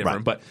it's a little bit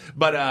different. Right.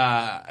 But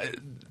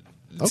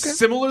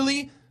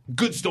similarly,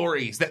 good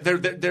stories. That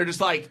they're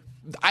just like.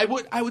 I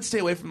would stay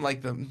away from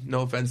like the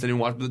no offense, I didn't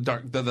watch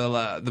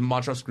the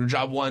Montreal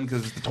Screwjob one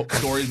because the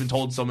story's been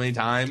told so many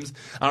times.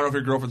 I don't know if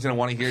your girlfriend's gonna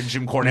want to hear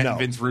Jim Cornette and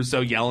Vince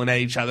Russo yelling at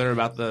each other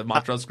about the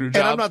Montreal Screwjob.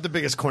 And I'm not the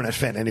biggest Cornette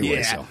fan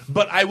anyway. Yeah, so.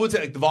 But I would say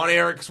like the Von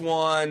Erichs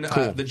one,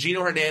 Cool. the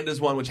Gino Hernandez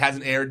one, which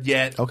hasn't aired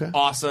yet. Okay,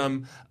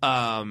 awesome.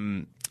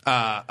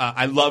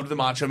 I loved the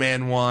Macho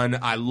Man one.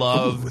 I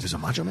loved. There's a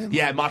Macho Man?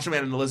 Yeah, Macho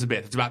Man and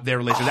Elizabeth. It's about their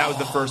relationship. That was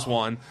the first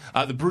one.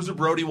 The Bruiser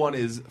Brody one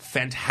is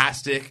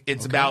fantastic.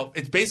 It's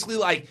it's basically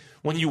like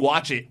when you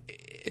watch it,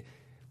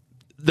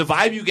 the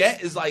vibe you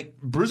get is like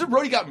Bruiser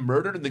Brody got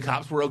murdered and the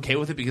cops were okay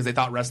with it because they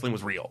thought wrestling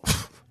was real.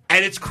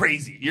 And it's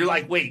crazy. You're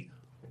like, wait,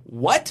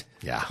 what?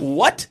 Yeah.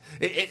 What?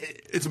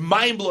 It's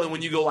mind blowing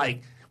when you go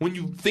like. When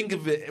you think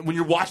of it, when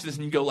you're watching this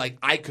and you go like,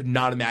 I could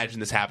not imagine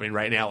this happening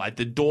right now. Like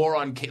the door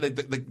on,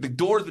 the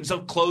door has been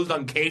so closed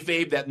on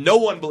kayfabe that no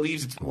one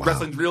believes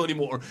wrestling's real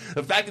anymore.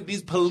 The fact that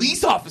these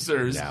police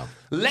officers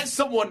let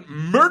someone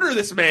murder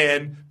this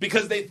man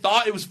because they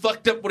thought it was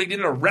fucked up what he did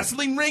in a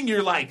wrestling ring,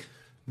 you're like,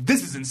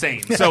 this is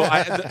insane. So,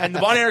 and the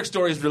Von Erich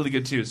story is really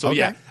good too. So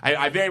yeah,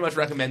 I very much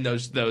recommend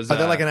those. Are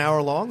they like an hour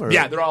long? Or?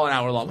 Yeah, they're all an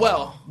hour long.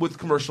 Well, with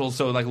commercials,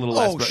 so like a little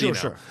less. But,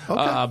 sure.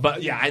 Okay.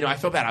 But yeah, I know. I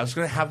felt bad. I was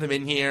going to have them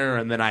in here,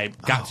 and then I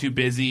got too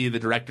busy. The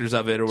directors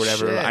of it or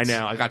whatever. Shit. I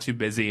know. I got too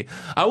busy.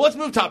 Let's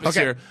move topics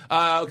here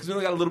because we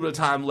only got a little bit of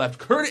time left.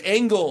 Kurt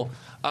Angle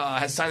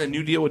has signed a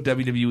new deal with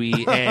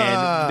WWE,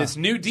 and this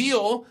new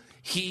deal.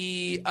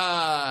 He is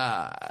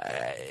now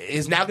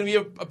going to be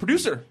a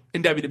producer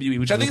in WWE,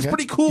 which I think is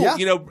pretty cool. Yeah.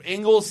 You know,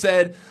 Angle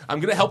said,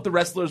 I'm going to help the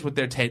wrestlers with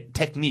their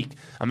technique.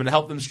 I'm going to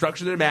help them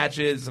structure their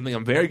matches, something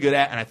I'm very good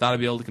at, and I thought I'd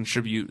be able to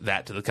contribute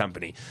that to the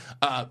company.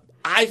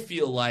 I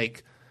feel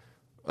like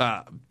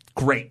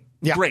great.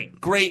 Yeah.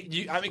 Great.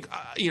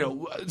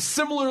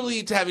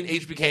 Similarly to having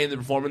HBK in the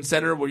Performance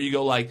Center where you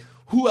go like,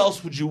 who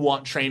else would you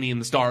want training in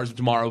the Stars of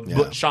Tomorrow?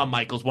 Yeah. Shawn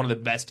Michaels, one of the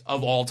best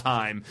of all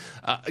time,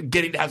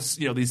 getting to have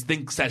these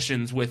think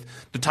sessions with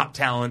the top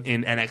talent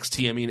in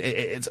NXT. I mean,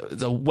 it's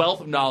a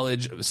wealth of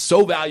knowledge,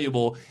 so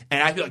valuable,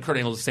 and I feel like Kurt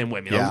Angle's the same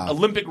way.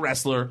 Olympic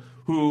wrestler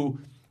who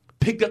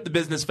picked up the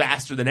business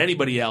faster than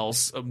anybody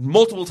else, a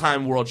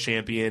multiple-time world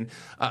champion,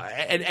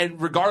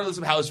 and regardless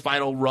of how his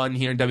final run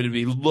here in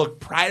WWE looked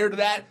prior to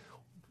that,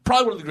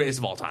 probably one of the greatest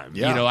of all time.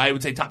 Yeah. I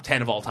would say top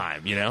 10 of all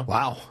time,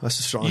 Wow, that's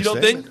a strong You don't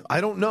statement. think?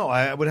 I don't know.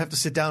 I would have to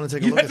sit down and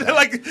take a You look have at to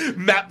that. like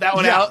map that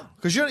one out.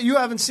 Because you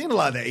haven't seen a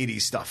lot of the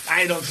 80s stuff.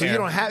 I don't so care. You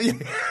don't have...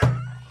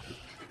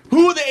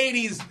 Who are the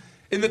 80s?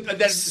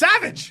 That's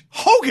Savage!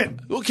 Hogan!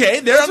 Okay,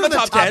 they're on the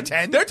top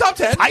 10. They're top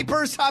 10.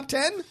 Piper's top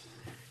 10?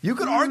 You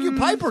could argue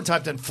Piper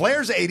top 10.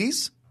 Flair's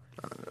 80s.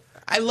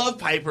 I love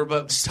Piper,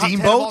 but Steamboat?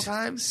 top 10 of all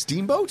time?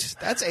 Steamboat?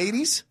 That's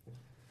 80s.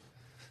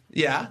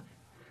 Yeah.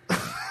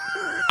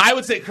 I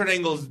would say Kurt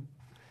Angle's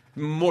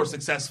more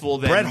successful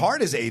than... Bret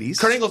Hart is 80s.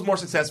 Kurt Angle's more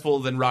successful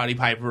than Roddy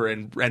Piper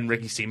and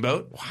Ricky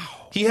Steamboat.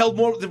 Wow. He held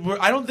more...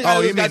 I don't think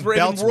those guys were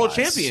even world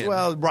champion.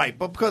 Well, right,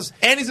 but because...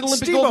 And he's an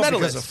Olympic Steamboat gold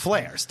medalist. because of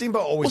Flair.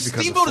 Steamboat always because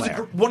Steamboat of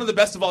Flair. is one of the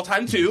best of all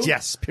time, too.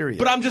 Yes, period.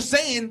 But I'm just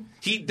saying,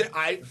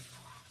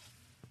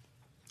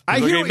 I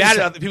hear what mad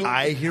you're at people.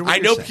 I hear what I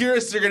you're know saying.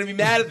 purists are going to be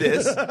mad at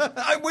this.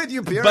 I'm with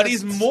you, purists. But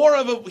he's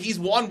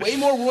won way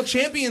more world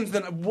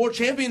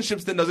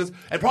championships than those,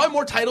 and probably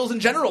more titles in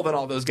general than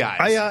all those guys.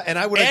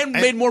 And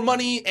made more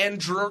money and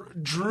drew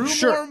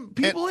more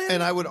people in.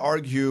 And I would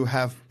argue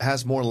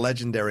has more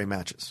legendary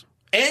matches.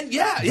 And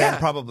than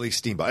probably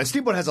Steamboat. And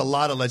Steamboat has a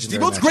lot of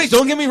legendary Steamboat's matches. great.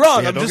 Don't get me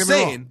wrong. Yeah, I'm don't just get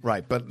me saying. wrong.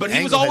 Right, but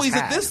he was Angle always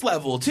has at had. this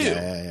level too.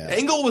 Yeah.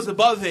 Angle was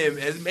above him.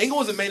 Angle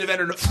was a main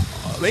eventer.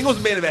 Angle was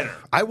a main eventer.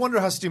 I wonder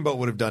how Steamboat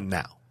would have done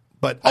now.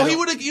 But he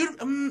would have.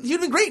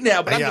 He'd been great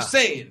now. But I'm just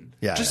saying.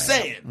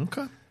 Saying.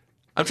 Okay.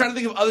 I'm trying to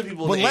think of other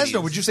people. Well, in the Lesnar.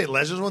 80s. Would you say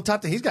Lesnar's one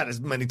top 10? He's got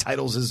as many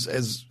titles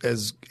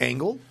as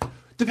Angle.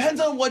 Depends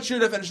on what your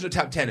definition of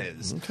top 10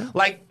 is. Okay.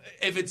 Like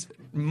if it's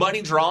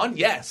money drawn,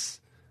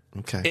 yes.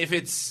 Okay. If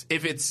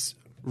it's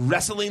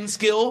wrestling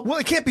skill, well,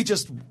 it can't be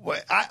just.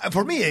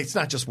 For me, it's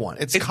not just one.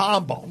 It's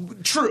combo.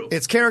 True.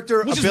 It's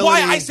character. Which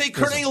ability, is why I say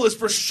Kurt Angle is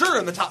for sure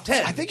in the top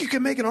 10. I think you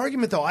can make an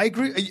argument, though. I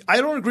agree.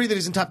 I don't agree that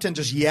he's in top 10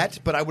 just yet,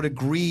 but I would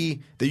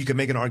agree that you can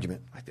make an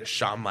argument. Like there's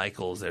Shawn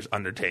Michaels, there's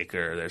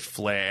Undertaker, there's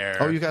Flair.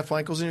 Oh, you got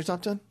Michaels in your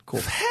top 10?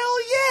 Cool. Hell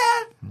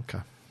yeah.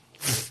 Okay.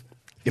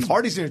 If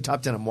Hardy's in your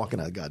top 10, I'm walking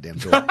out the goddamn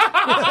door.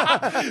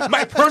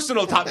 My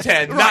personal top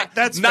 10, Right,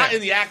 that's not fair.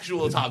 in the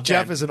actual top 10.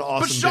 Jeff is an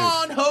awesome But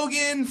Shawn,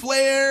 Hogan,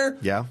 Flair,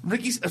 Yeah. not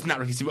Ricky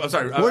Steamboat. I'm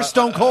sorry. Where's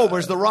Stone Cold?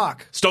 Where's The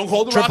Rock? Stone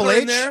Cold, The Triple Rock are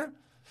H? in there.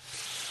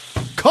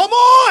 Come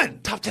on!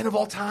 Top 10 of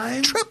all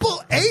time.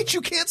 Triple H? You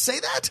can't say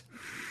that?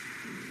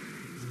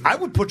 I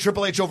would put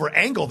Triple H over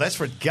Angle. That's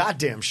for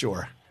goddamn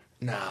sure.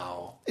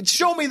 No.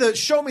 Show me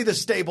the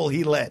stable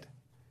he led.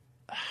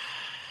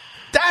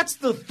 That's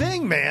the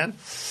thing, man.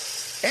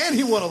 And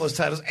he won all those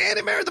titles. And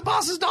he married the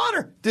boss's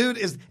daughter. Dude,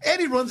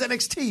 and he runs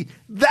NXT.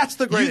 That's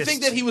the greatest. You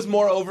think that he was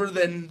more over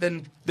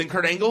than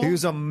Kurt Angle? He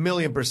was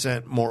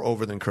 1,000,000% more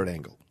over than Kurt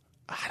Angle.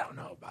 I don't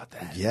know about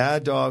that. Yeah,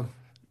 dog.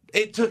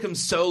 It took him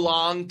so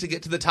long to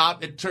get to the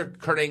top. It took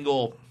Kurt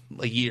Angle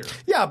a year.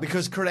 Yeah,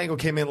 because Kurt Angle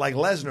came in like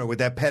Lesnar with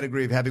that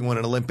pedigree of having won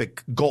an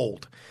Olympic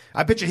gold.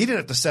 I bet you he didn't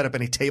have to set up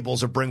any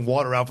tables or bring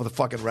water out for the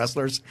fucking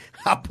wrestlers.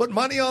 I'll put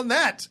money on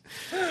that.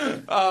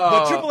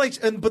 But Triple H,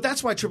 but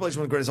that's why Triple H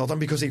won the greatest of all time,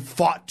 because he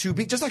fought to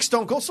beat, just like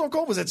Stone Cold. Stone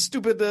Cold was that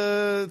stupid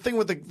thing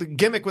with the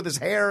gimmick with his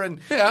hair and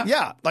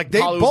like they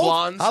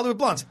Hollywood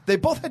Blondes. They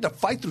both had to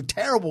fight through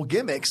terrible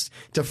gimmicks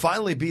to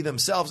finally be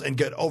themselves and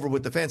get over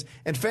with the fans,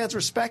 and fans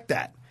respect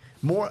that.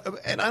 More,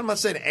 and I'm not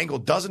saying Angle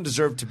doesn't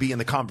deserve to be in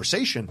the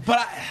conversation,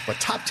 but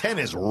top 10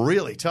 is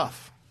really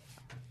tough.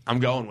 I'm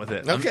going with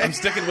it. Okay. I'm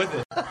sticking with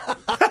it.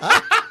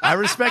 I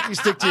respect you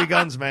stick to your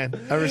guns,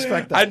 man. I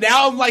respect that.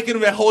 Now I'm like in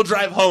my whole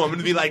drive home, I'm going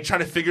to be like trying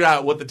to figure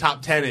out what the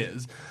top 10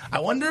 is. I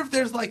wonder if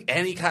there's like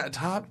any kind of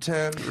top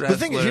 10 wrestlers the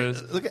thing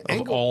is, look at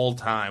of all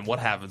time. What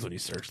happens when you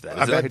search that?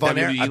 I bet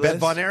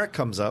Von Erich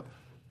comes up.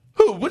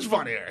 Who? Which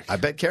Von Erich? I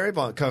bet Kerry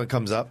Von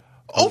comes up.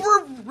 Over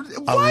what?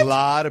 A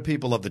lot of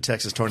people love the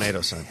Texas Tornado,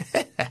 son.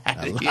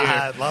 A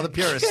lot of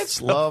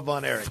purists love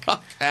Von Erich.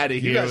 Fuck out of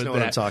here. You guys know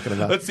what I'm talking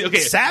about. Let's see. Okay,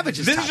 Savage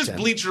is this top is just 10.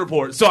 Bleacher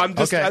Report. So I'm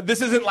just. Okay.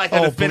 This isn't like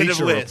a definitive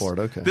Bleacher list. Report,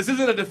 okay. This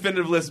isn't a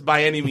definitive list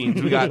by any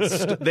means. We got.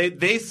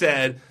 They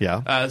said.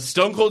 Yeah.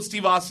 Stone Cold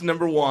Steve Austin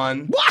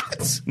 #1. What?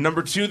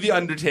 #2 The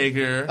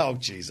Undertaker. Oh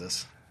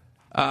Jesus.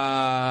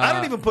 I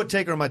don't even put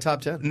Taker in my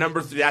top 10.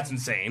 #3. That's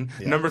insane.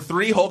 Yeah.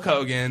 #3 Hulk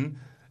Hogan.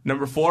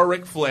 #4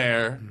 Ric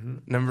Flair.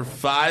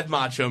 #5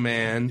 Macho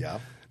Man. Yeah.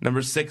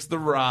 #6 The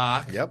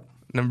Rock. Yep.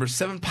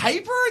 #7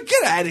 Piper.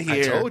 Get out of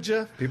here. I told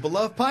you. People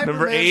love Piper.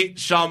 #8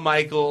 Shawn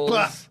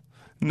Michaels.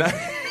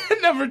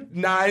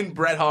 #9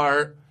 Bret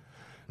Hart.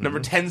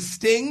 #10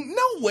 Sting.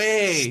 No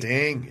way.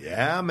 Sting.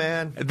 Yeah,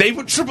 man. They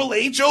put Triple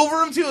H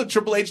over him too.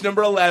 Triple H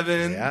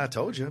 #11. Yeah, I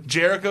told you.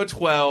 Jericho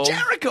 12.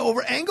 Jericho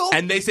over Angle?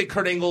 And they say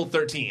Kurt Angle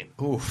 13.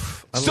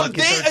 Oof. So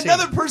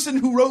another person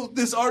who wrote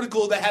this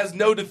article that has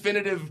no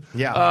definitive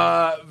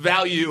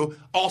value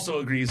also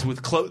agrees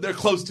with they're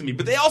close to me.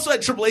 But they also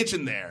had Triple H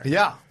in there.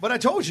 Yeah, but I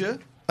told you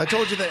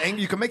that Angle,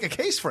 you can make a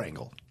case for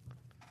Angle.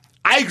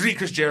 I agree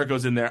Chris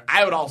Jericho's in there.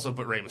 I would also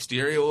put Rey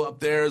Mysterio up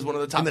there as one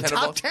of the top in the 10.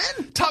 Top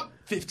 10? Top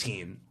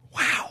 15.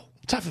 Wow.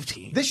 Top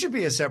 15. This should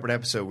be a separate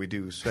episode we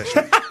do,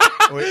 especially.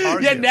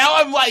 Yeah, now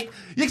I'm like,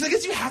 because I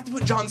guess you have to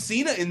put John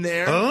Cena in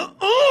there.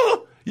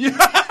 Yeah.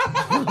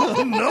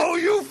 No,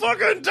 you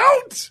fucking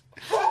don't.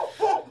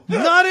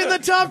 Not in the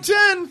top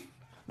 10.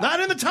 Not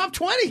in the top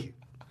 20.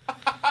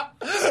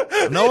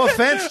 No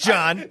offense,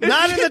 John.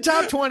 Not in the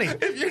top 20.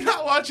 If you're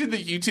not watching the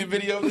YouTube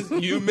video of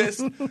this, you missed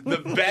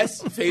the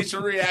best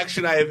facial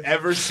reaction I have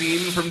ever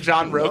seen from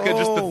John Rocha.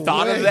 Just the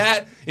thought of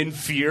that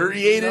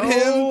infuriated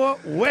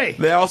him. Way.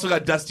 They also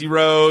got Dusty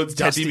Rhodes,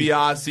 Dusty. Ted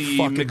DiBiase,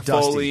 Fucking Mick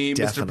Foley,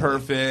 Dusty, Mr.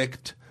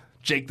 Perfect,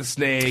 Jake the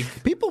Snake,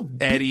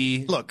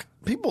 Eddie. Look,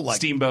 people like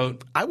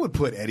Steamboat. I would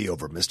put Eddie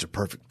over Mr.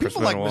 Perfect.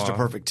 People like Mr.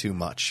 Perfect too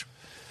much.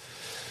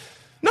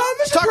 No,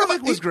 Mr.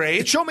 Perfect was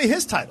great. Show me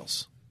his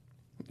titles.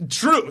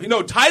 True.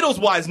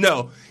 Titles-wise,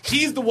 no.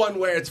 He's the one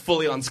where it's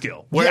fully on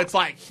skill. Where it's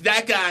like,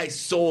 that guy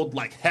sold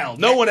like hell.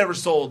 No one ever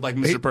sold like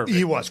Mr. Perfect.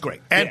 He was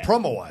great. And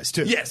promo-wise,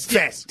 too. Yes.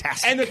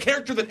 Fantastic. And a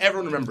character that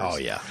everyone remembers. Oh,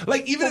 yeah.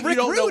 Like, even if Rick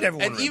you don't Rude, know...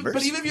 everyone remembers.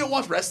 But even if you don't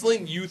watch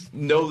wrestling, you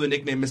know the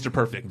nickname Mr.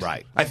 Perfect.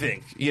 Right. I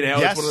think.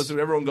 Yes. It's one of those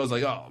everyone goes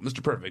like, oh,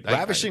 Mr. Perfect.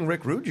 Ravishing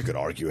Rick Rude, you could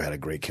argue, had a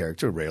great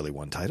character, rarely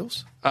won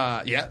titles.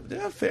 Yeah,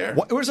 fair.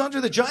 Where's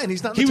Andre the Giant?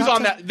 He's not in the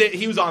top 10?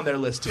 He was on their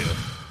list, too.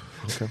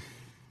 Okay.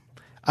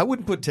 I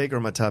wouldn't put Taker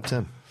in my top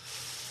 10.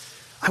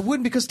 I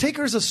wouldn't, because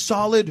Taker is a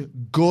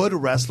solid, good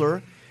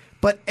wrestler.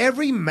 But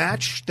every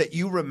match that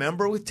you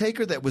remember with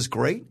Taker that was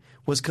great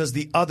was because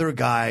the other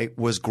guy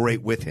was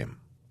great with him.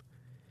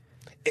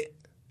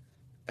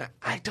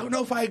 I don't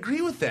know if I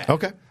agree with that.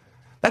 Okay.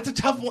 That's a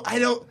tough one.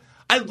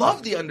 I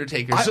love The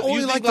Undertaker. I So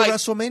only you like think the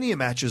WrestleMania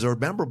matches are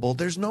memorable.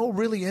 There's no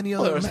really any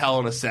other. Well, there's Hell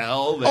in a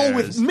Cell.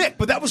 With Mick,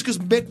 but that was because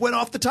Mick went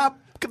off the top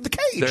of the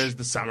cage. There's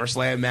the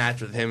SummerSlam match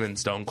with him and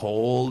Stone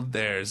Cold.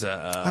 There's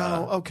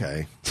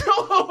okay.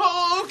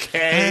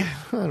 Okay.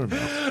 I don't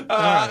know.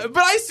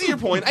 But I see your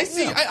point. I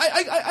see.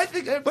 I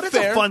think. But it's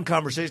fair. a fun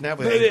conversation to have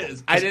with It Angle.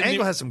 is.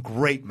 Angle has some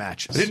great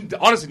matches.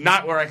 Honestly,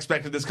 not where I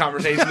expected this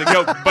conversation to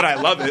go, but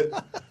I love it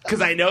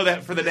because I know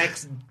that for the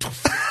next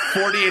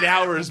 48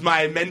 hours,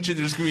 my mentions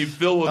are just going to be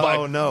filled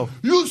with no.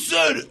 You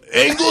said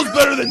Angle's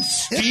better than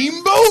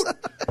Steamboat?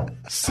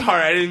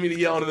 Sorry, I didn't mean to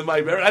yell into the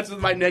mic. That's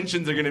what my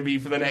mentions are going to be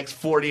for the next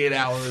 48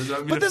 hours.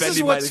 But this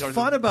is what's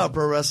fun about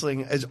pro wrestling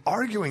is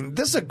arguing.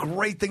 This is a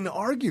great thing to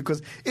argue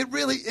because it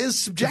really is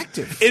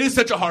subjective. It is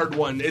such a hard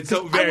one. It's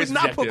so very I would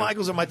not subjective. put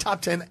Michaels in my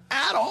top 10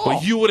 at all.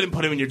 Well, you wouldn't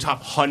put him in your top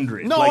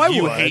 100. No, like, I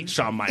you would. hate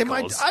Shawn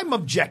Michaels. I'm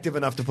objective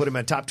enough to put him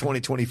in top 20,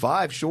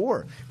 25,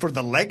 sure, for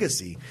the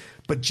legacy.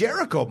 But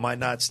Jericho might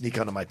not sneak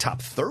onto my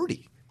top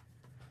 30.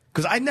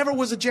 Because I never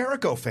was a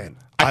Jericho fan.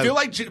 I feel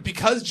like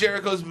because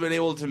Jericho's been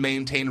able to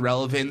maintain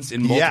relevance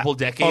in multiple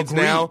decades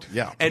now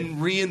and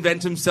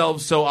reinvent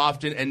himself so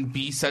often and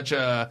be such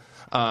a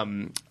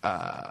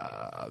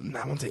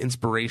I won't say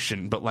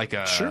inspiration, but like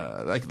a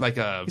like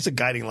a he's a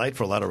guiding light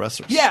for a lot of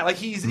wrestlers. Yeah, like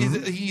he's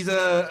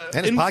a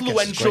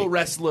influential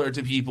wrestler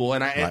to people,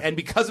 and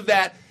because of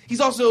that,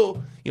 he's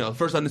also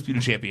first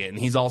undisputed champion.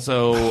 He's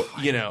also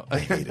I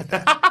hated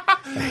that.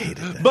 I hated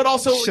that. But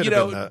also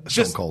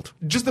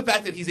just the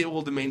fact that he's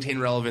able to maintain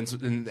relevance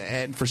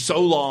and for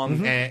so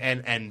long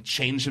and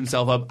change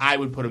himself up, I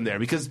would put him there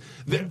because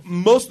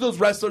most of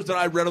those wrestlers that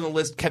I read on the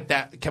list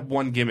kept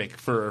one gimmick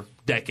for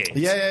decades.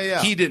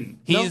 Yeah. He didn't.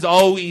 He's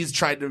always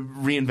tried to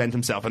reinvent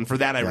himself, and for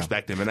that I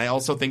respect him. And I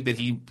also think that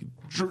he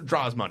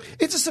draws money.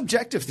 It's a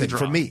subjective thing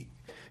for me.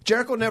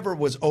 Jericho never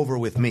was over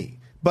with me.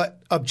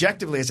 But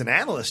objectively, as an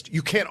analyst,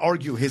 you can't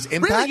argue his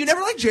impact. Really? You never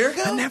liked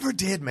Jericho? I never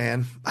did,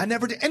 man. I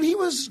never did. And he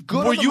was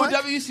good. Were you a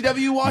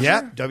WCW watcher?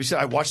 Yeah, WCW.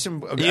 I watched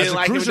him as a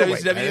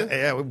cruiserweight.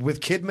 Yeah, with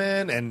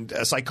Kidman and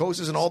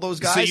Psychosis and all those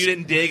guys. So you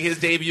didn't dig his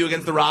debut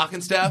against The Rock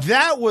and stuff?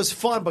 That was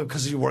fun, but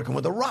because you're working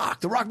with The Rock.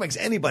 The Rock makes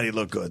anybody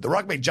look good. The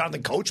Rock made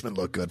Jonathan Coachman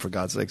look good, for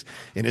God's sakes,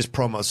 in his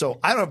promo. So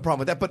I don't have a problem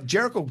with that. But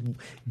Jericho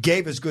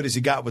gave as good as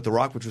he got with The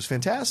Rock, which was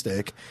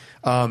fantastic.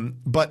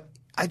 But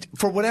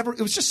for whatever,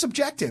 it was just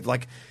subjective.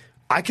 Like,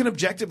 I can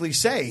objectively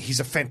say he's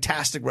a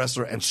fantastic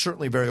wrestler and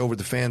certainly very over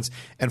the fans.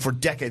 And for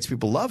decades,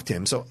 people loved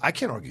him. So I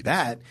can't argue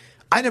that.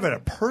 I never had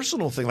a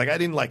personal thing. Like, I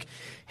didn't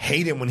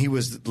hate him when he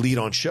was lead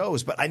on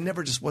shows, but I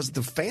never just wasn't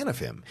a fan of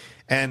him.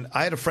 And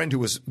I had a friend who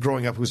was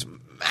growing up who was a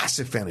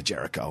massive fan of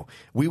Jericho.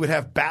 We would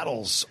have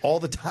battles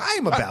all the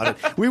time about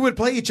it. We would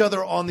play each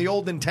other on the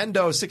old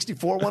Nintendo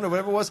 64 one or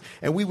whatever it was,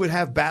 and we would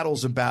have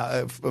battles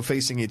about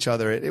facing each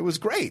other. It was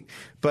great.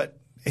 But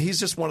he's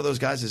just one of those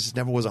guys that just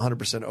never was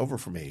 100% over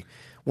for me.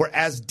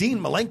 Whereas Dean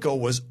Malenko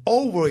was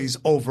always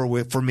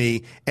over for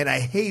me, and I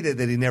hated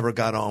that he never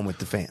got on with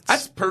the fans.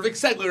 That's perfect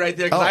segue right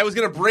there, because I was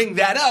going to bring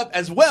that up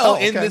as well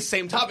in this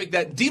same topic,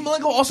 that Dean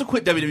Malenko also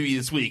quit WWE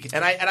this week, or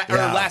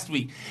last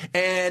week.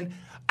 And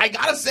I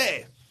got to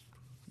say,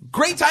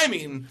 great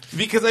timing,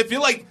 because I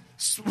feel like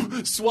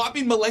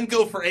swapping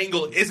Malenko for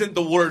Angle isn't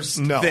the worst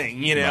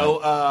thing,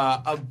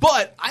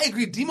 but I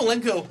agree, Dean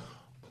Malenko,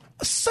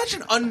 such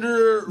an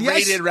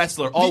underrated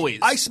wrestler, always.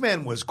 The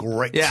Iceman was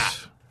great. Yeah.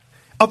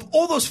 Of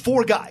all those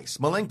four guys,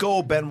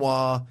 Malenko,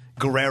 Benoit,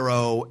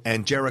 Guerrero,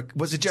 and Jericho.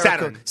 Was it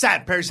Jericho?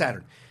 Perry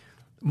Saturn.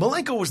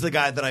 Malenko was the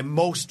guy that I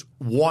most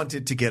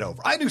wanted to get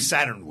over. I knew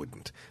Saturn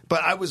wouldn't,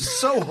 but I was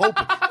so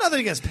hoping.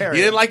 Nothing against Perry.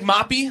 You didn't like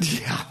Moppy?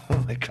 Yeah.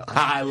 Oh my god.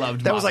 I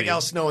loved that. Moppy. Was like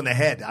Al Snow in the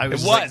head. I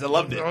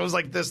loved it. I was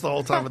like this the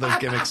whole time with those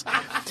gimmicks.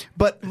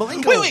 But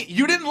Malenko. Wait,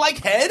 you didn't like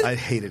Head? I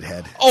hated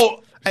Head.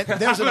 Oh. And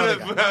there's another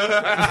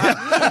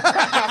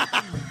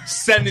guy.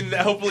 Sending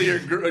that. Hopefully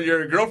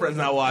your girlfriend's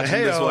not watching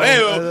this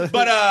one.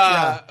 But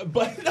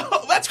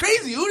no, that's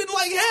crazy. Who didn't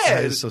like Head?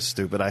 That is so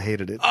stupid. I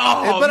hated it.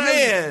 Oh,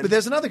 man. But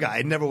there's another guy.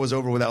 I never was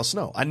over with Al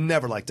Snow. I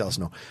never liked Al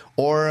Snow.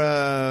 Or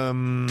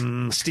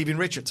Steven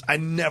Richards. I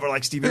never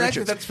liked Steven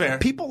Richards. That's fair.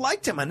 People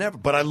liked him.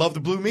 But I love the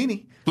Blue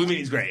Meanie. Blue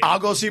Meanie's great. I'll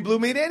go see Blue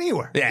Meanie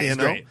anywhere. Yeah, he's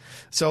great.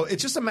 So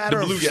it's just a matter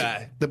of...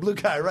 The blue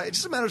guy, right? It's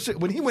just a matter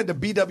of... When he went to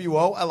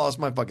BWO, I lost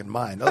my fucking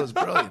mind. That was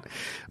brilliant.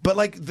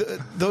 But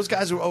those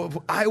guys,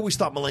 I always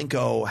thought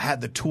Malenko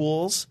had the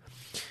tools,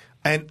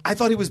 and I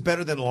thought he was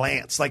better than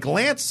Lance. Like,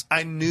 Lance,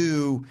 I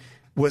knew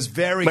was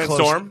very Lance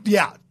close. Storm?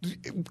 Yeah.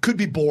 Could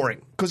be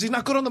boring because he's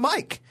not good on the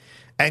mic.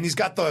 And he's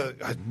got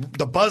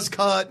the buzz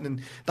cut,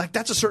 and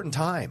that's a certain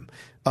time.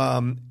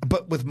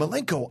 But with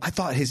Malenko, I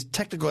thought his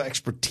technical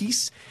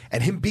expertise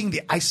and him being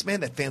the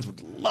Iceman, that fans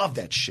would love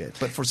that shit.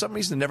 But for some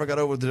reason, it never got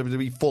over the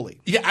WWE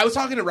fully. Yeah, I was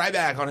talking to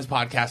Ryback on his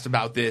podcast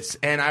about this,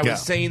 and I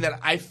was saying that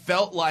I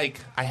felt like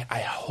I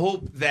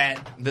hope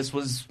that this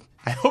was...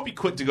 I hope he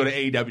quit to go to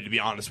AEW, to be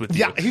honest with you.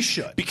 Yeah, he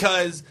should.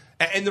 Because...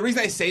 And the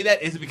reason I say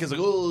that is because,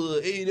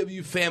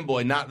 AEW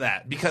fanboy, not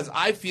that. Because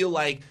I feel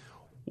like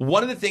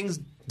one of the things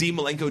Dean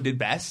Malenko did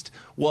best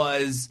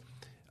was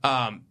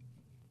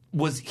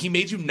he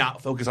made you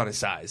not focus on his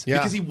size. Yeah.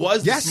 Because he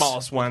was the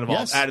smallest one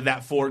out of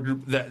that four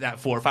group, that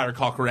four, if I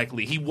recall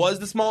correctly. He was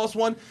the smallest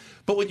one,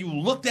 but when you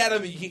looked at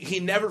him, he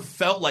never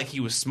felt like he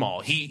was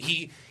small.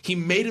 He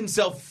made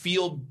himself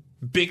feel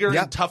bigger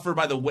and tougher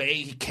by the way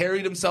he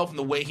carried himself and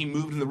the way he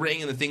moved in the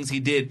ring and the things he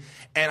did.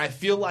 And I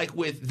feel like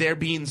with there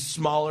being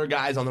smaller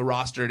guys on the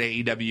roster at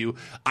AEW,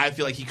 I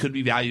feel like he could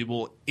be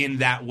valuable in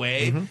that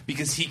way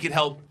because he could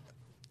help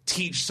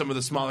teach some of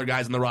the smaller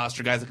guys on the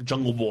roster, guys like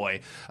Jungle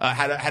Boy,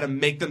 how to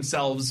make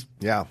themselves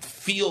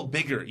feel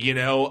bigger,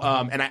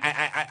 And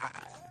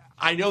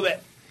I know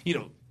that,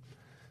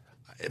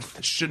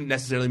 it shouldn't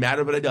necessarily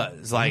matter, but it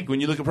does. Like,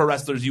 when you look at pro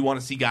wrestlers, you want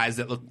to see guys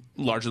that look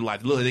larger than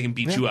life. Look like they can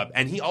beat you up.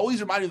 And he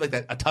always reminded me of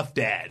like a tough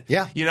dad.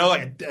 Yeah.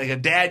 Like a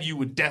dad you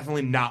would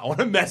definitely not want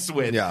to mess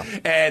with. Yeah.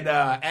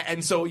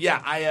 And so,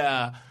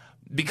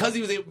 because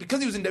he was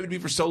in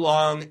WWE for so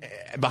long,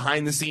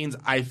 behind the scenes,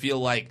 I feel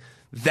like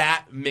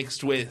that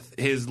mixed with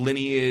his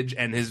lineage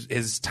and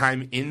his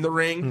time in the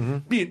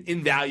ring, be an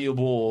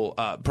invaluable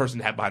person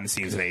to have behind the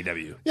scenes in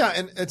AEW. Yeah,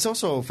 and it's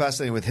also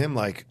fascinating with him,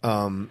 like,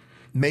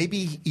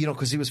 maybe,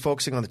 because he was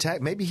focusing on the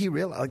tag, maybe he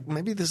realized, like,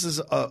 maybe this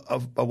is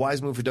a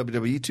wise move for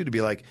WWE, too, to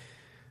be like,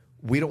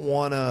 we don't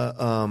want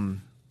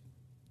to,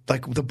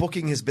 like, the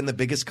booking has been the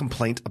biggest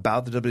complaint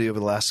about the WWE over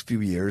the last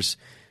few years.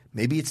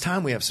 Maybe it's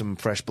time we have some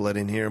fresh blood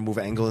in here, move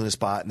Angle in his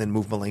spot, and then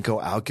move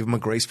Malenko out, give him a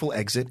graceful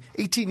exit.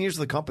 18 years of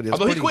the company.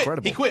 That's pretty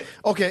incredible. He quit.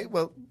 Okay,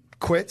 well,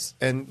 quits,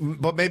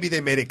 but maybe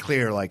they made it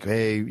clear, like,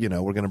 hey, we're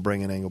going to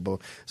bring in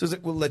Angle. So it's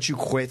like, we'll let you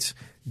quit,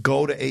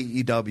 go to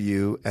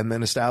AEW, and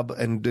then establish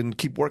and then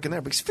keep working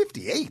there. But he's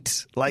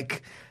 58.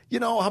 Like,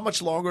 how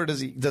much longer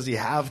does he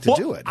have to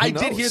do it? I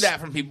did hear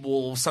that from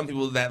some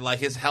people that like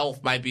his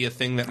health might be a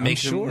thing that made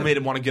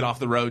him want to get off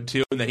the road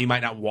too, and that he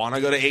might not want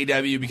to go to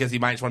AEW because he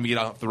might just want to get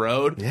off the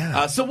road.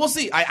 Yeah. So we'll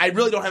see. I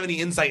really don't have any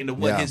insight into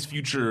what his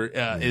future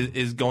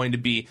is going to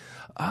be.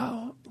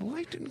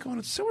 Light didn't go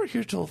on. So we're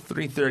here till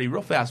 3:30.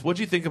 Real fast. What'd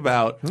you think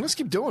about? Let's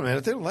keep doing, man.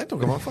 If the light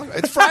don't come on, fuck.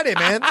 It's Friday,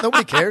 man.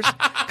 Nobody cares.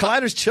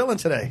 Collider's chilling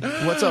today.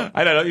 What's up?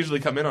 I don't usually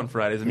come in on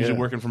Fridays. I'm usually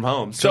working from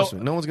home. Trust me,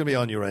 no one's gonna be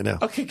on you right now.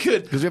 Okay,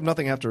 good. Because we have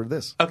nothing after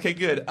this. Okay,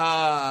 good.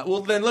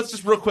 Well, then let's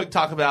just real quick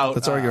talk about.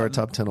 Let's argue our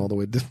top 10 all the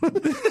way down.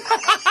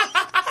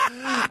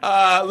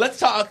 Let's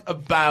talk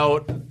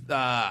about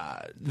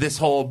this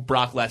whole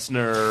Brock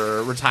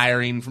Lesnar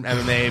retiring from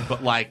MMA,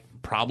 but like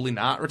probably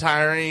not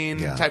retiring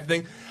type of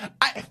thing.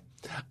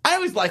 I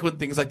always like when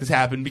things like this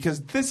happen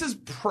because this is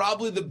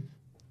probably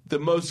the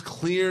most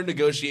clear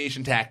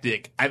negotiation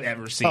tactic I've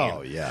ever seen.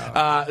 Oh,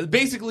 yeah.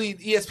 Basically,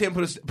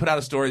 ESPN put out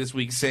a story this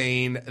week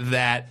saying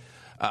that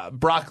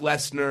Brock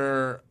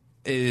Lesnar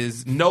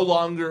is no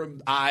longer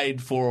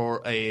eyed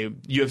for a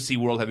UFC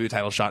World Heavyweight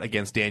title shot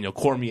against Daniel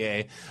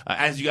Cormier.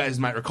 As you guys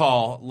might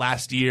recall,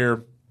 last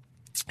year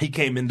he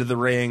came into the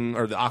ring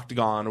or the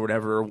octagon or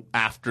whatever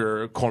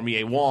after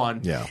Cormier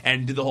won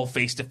and did the whole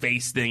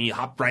face-to-face thing. He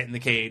hopped right in the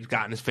cage,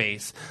 got in his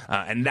face.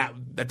 And that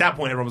at that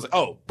point, everyone was like,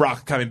 oh,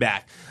 Brock coming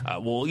back.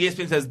 Well,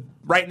 ESPN says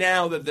right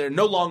now that they're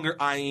no longer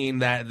eyeing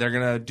that. They're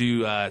going to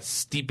do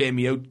Stipe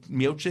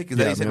Miocic. Is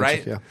that how you said,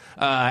 right?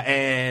 Yeah.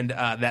 And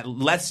that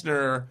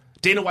Lesnar...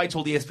 Dana White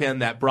told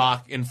ESPN that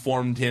Brock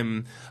informed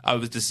him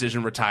of his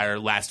decision to retire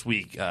last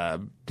week.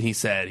 He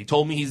said, he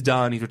told me he's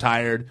done, he's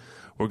retired.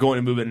 We're going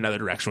to move in another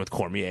direction with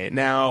Cormier.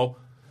 Now,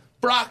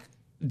 Brock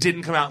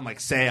didn't come out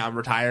and say I'm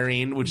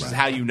retiring, which is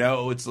how you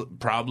know it's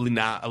probably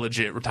not a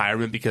legit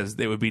retirement because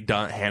they would be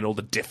handled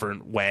a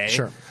different way.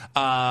 Sure.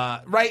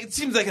 Right? It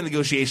seems like a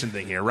negotiation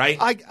thing here, right?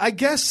 I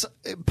guess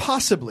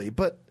possibly,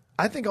 but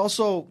I think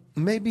also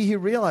maybe he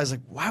realized,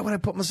 why would I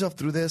put myself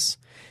through this?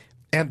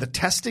 And the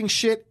testing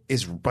shit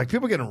is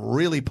people are getting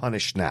really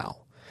punished now.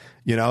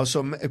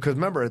 So because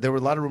remember, there were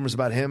a lot of rumors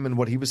about him and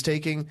what he was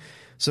taking.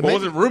 So it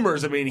wasn't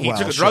rumors. I mean, he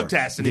took a drug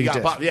test and he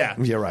got popped. Yeah.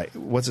 Yeah, right.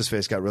 What's his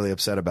face got really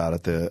upset about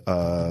it. The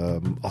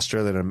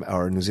Australian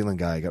or New Zealand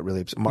guy got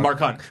really upset. Mark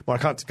Hunt.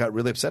 Mark Hunt got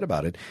really upset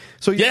about it.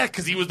 So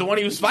because he was the one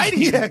he was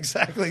fighting. Yeah,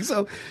 exactly.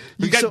 So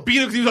he got beat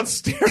because he was on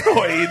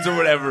steroids or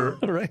whatever.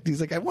 Right.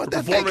 He's like, I want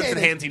that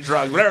performance-enhancing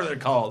drug, whatever they're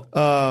called.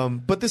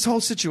 But this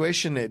whole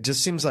situation, it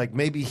just seems like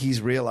maybe he's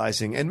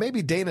realizing, and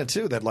maybe Dana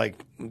too, that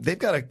they've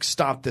got to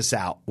stop this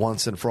out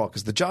once and for all.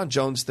 Because the John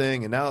Jones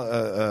thing, and now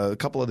a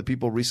couple other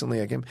people recently,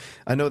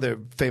 I know they're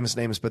famous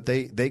names, but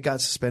they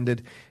got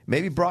suspended.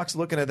 Maybe Brock's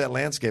looking at that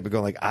landscape and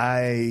going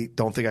I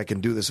don't think I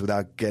can do this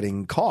without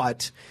getting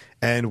caught.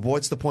 And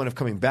what's the point of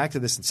coming back to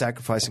this and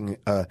sacrificing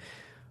a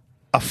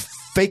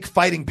fake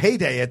fighting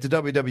payday at the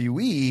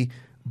WWE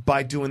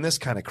by doing this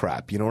kind of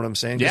crap? You know what I'm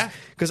saying? Yeah.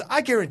 Because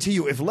I guarantee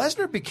you, if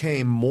Lesnar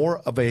became more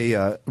of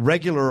a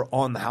regular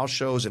on the house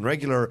shows and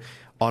regular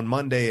on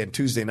Monday and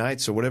Tuesday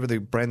nights or whatever the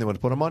brand they want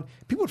to put him on,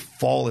 people would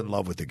fall in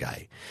love with the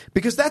guy.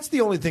 Because that's the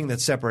only thing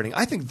that's separating.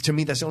 I think, to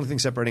me, that's the only thing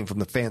separating from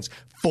the fans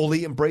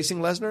fully embracing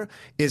Lesnar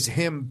is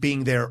him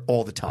being there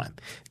all the time.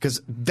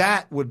 Because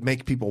that would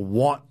make people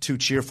want to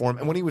cheer for him.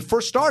 And when he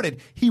first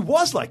started, he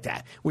was like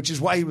that, which is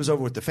why he was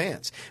over with the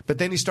fans. But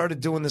then he started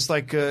doing this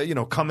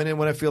coming in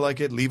when I feel like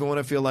it, leaving when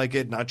I feel like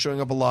it, not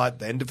showing up a lot,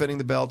 then defending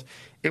the belt.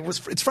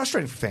 It's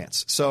frustrating for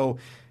fans. So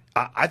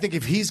I think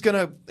if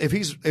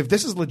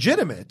this is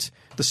legitimate,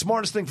 the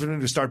smartest thing for him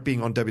to start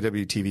being on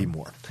WWE TV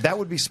more. That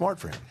would be smart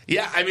for him.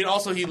 Yeah, I mean,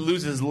 also he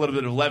loses a little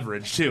bit of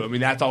leverage too. I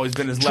mean, that's always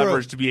been his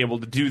leverage to be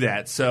able to do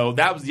that. So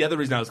that was the other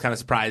reason I was kind of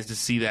surprised to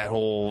see that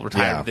whole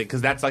retirement thing,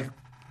 because that's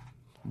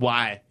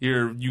why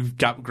you've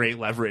got great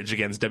leverage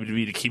against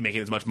WWE to keep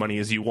making as much money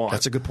as you want.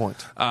 That's a good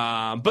point.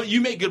 But you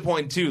make a good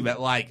point too that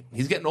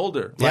he's getting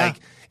older. Yeah.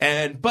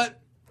 But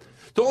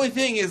the only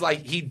thing is,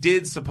 he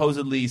did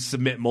supposedly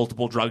submit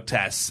multiple drug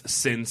tests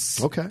since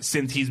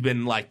he's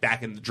been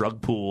back in the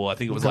drug pool. I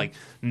think it was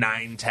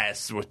 9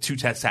 tests with 2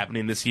 tests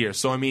happening this year.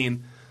 So I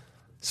mean,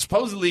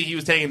 supposedly he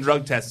was taking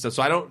drug tests.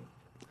 So I don't.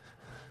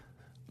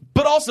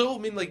 But also, I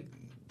mean, those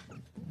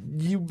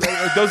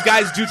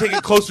guys do take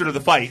it closer to the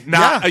fight,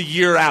 not a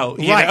year out.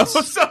 You know?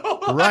 So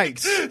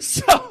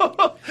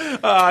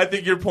I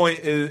think your point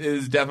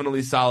is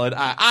definitely solid.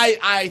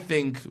 I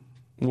think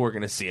we're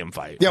going to see him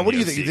fight. Yeah, in what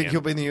the do you think? You UFC think again.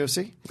 he'll be in the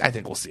UFC? I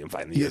think we'll see him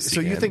fight in the UFC. So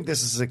you again. think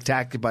this is a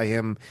tactic by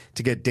him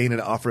to get Dana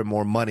to offer him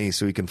more money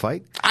so he can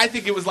fight? I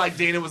think it was like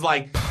Dana was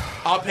like,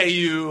 I'll pay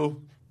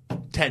you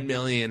 $10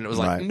 million. It was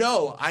like, Right.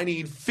 no, I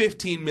need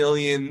 $15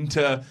 million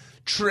to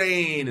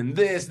train and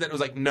this. And then it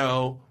was like,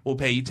 no, we'll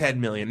pay you $10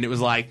 million. And it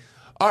was like,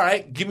 all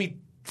right, give me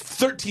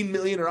 $13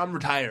 million or I'm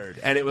retired.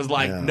 And it was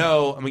like,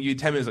 no, I'm going to give you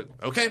 $10 million. It's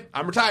like, okay,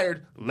 I'm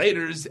retired.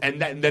 Laters.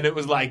 And then it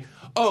was like,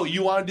 oh,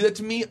 you want to do that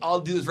to me?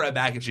 I'll do this right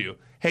back at you.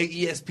 Hey,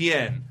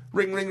 ESPN,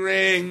 ring, ring,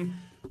 ring.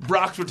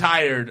 Brock's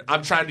retired.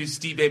 I'm trying to do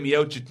Steve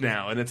Miocic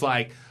now. And it's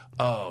like,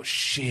 oh,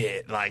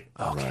 shit. Like,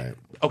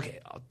 okay.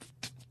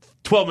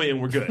 12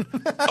 million, we're good.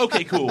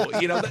 Okay, cool.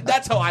 You know,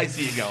 that's how I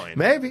see it going.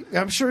 Maybe.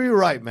 I'm sure you're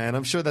right, man.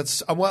 I'm sure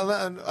that's well.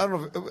 I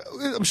don't know.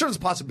 I'm sure it's a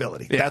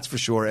possibility. Yeah. That's for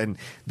sure, and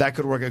that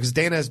could work out because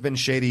Dana has been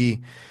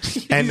shady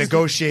and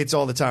negotiates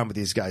all the time with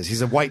these guys.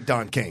 He's a white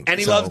Don King, and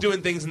he loves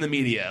doing things in the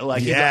media.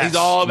 Like yes, he's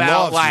all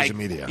about like using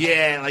media.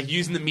 Yeah, like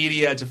using the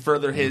media to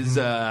further his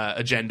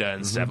agenda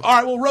and stuff. All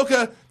right, well,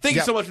 Rocha, thank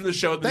you so much for the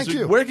show. Thank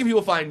you. Where can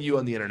people find you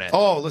on the internet?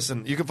 Oh,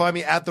 listen, you can find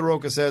me at The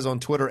Rocha Says on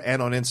Twitter and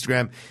on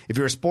Instagram. If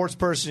you're a sports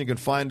person, you can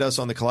find us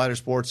on the Collider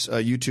Sports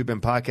YouTube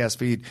and podcast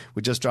feed.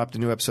 We just dropped a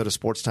new episode of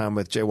Sports Time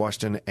with Jay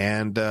Washington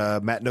and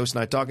Matt Nose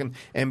and I talking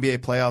NBA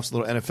playoffs, a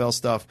little NFL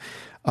stuff.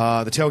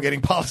 The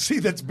tailgating policy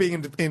that's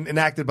being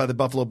enacted by the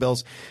Buffalo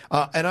Bills.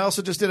 And I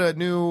also just did a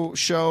new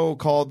show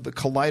called The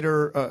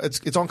Collider.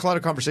 It's on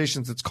Collider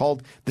Conversations. It's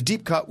called The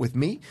Deep Cut with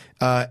me.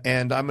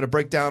 And I'm going to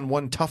break down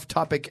one tough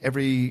topic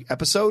every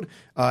episode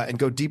and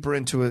go deeper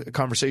into a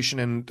conversation.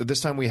 And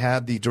this time we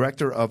had the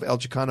director of El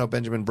Chicano,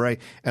 Benjamin Bray,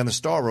 and the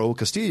star, Raul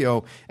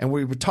Castillo. And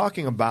we were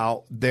talking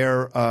about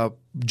their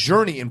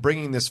journey in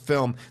bringing this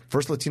film,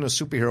 first Latino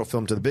superhero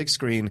film, to the big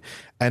screen,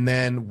 and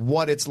then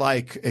what it's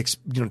like,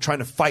 trying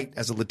to fight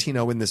as a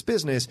Latino in this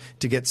business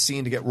to get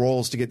seen, to get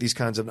roles, to get these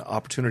kinds of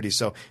opportunities.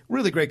 So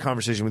really great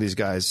conversation with these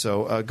guys.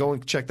 So go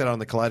and check that out on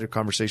the Collider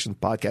Conversations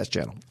podcast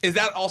channel. Is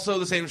that also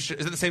the same? Is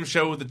it the same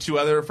show with the two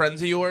other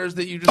friends of yours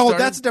that you just started?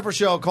 That's a different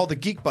show called The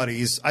Geek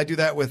Buddies. I do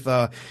that with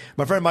my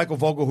friend Michael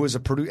Vogel, who is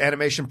a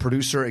animation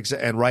producer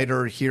and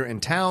writer here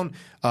in town.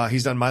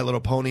 He's done My Little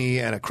Pony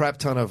and a crap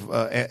ton of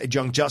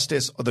Young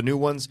Justice, the new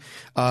ones.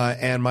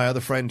 And my other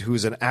friend,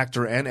 who's an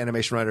actor and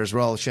animation writer as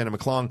well, Shannon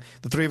McClung.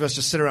 The three of us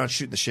just sit around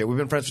shooting the shit. We've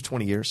been friends for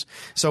 20 years.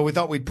 So we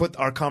thought we'd put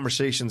our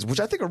conversations, which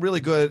I think are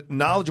really good,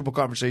 knowledgeable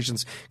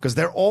conversations, because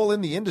they're all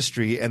in the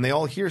industry and they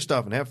all hear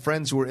stuff and have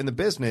friends who are in the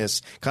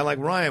business, kind of like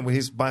Ryan when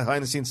he's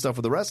behind the scenes stuff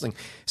with the wrestling.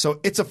 So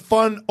it's a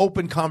fun,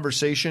 open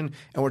conversation,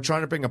 and we're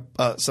trying to bring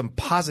some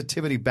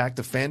positivity back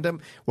to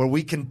fandom where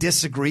we can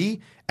disagree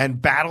and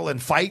battle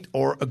and fight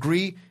or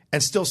agree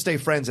and still stay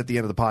friends at the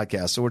end of the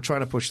podcast. So we're trying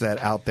to push that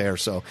out there.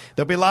 So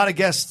there'll be a lot of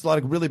guests, a lot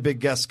of really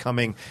big guests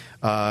coming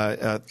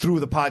through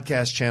the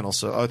podcast channel,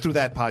 so through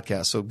that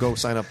podcast. So go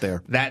sign up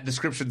there. That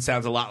description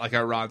sounds a lot like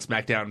our Raw and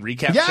SmackDown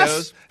recap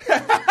shows.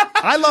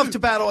 I love to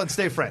battle and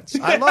stay friends.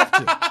 I love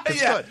to.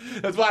 It's good.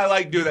 That's why I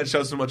like doing that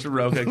show so much with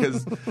Rocha,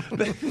 because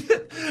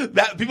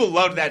that people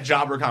loved that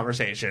jobber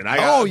conversation. I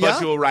got a bunch of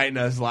people writing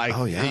us like,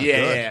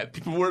 yeah.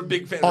 People were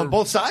big fans. On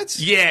both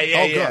sides?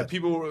 Yeah. Good.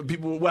 People were,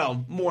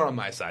 well, more on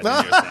my side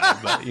than your side,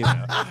 but you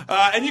know.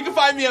 And you can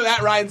find me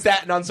at Ryan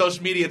Staten on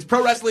social media. It's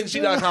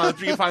ProWrestlingSheet.com. That's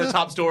where you can find the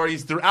top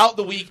stories throughout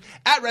the week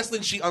at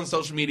Wrestling Sheet on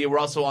social media. We're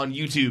also on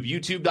YouTube,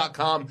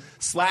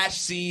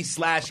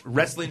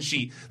 youtube.com/C/Wrestling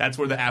Sheet. That's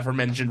where the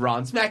aforementioned Raw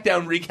and SmackDown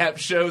recap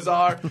shows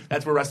are.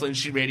 That's where Wrestling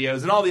Sheet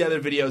radios and all the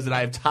other videos that I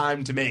have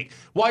time to make.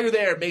 While you're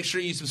there, make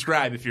sure you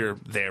subscribe if you're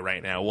there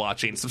right now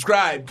watching.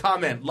 Subscribe,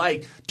 comment,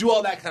 like, do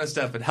all that kind of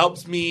stuff. It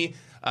helps me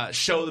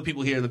show the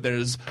people here that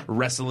there's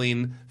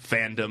wrestling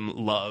fandom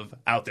love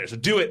out there. So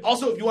do it.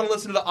 Also, if you want to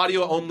listen to the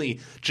audio only,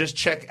 just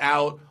check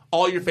out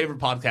all your favorite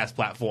podcast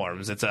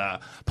platforms. It's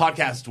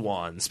Podcast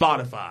One,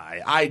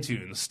 Spotify,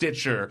 iTunes,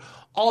 Stitcher,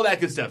 all that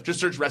good stuff. Just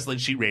search Wrestling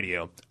Sheet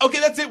Radio. Okay,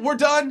 that's it. We're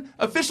done.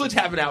 Officially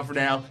tapping out for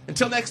now.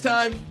 Until next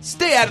time,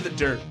 stay out of the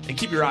dirt and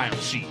keep your eye on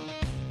the sheet.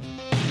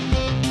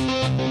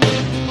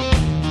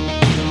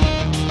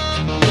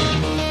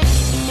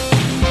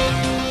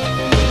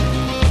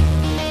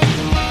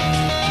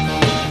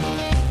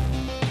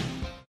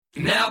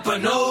 Napa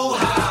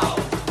Know-How.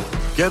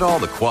 Get all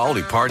the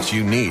quality parts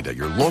you need at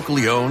your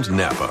locally owned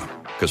Napa.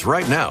 Because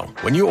right now,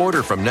 when you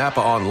order from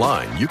Napa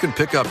online, you can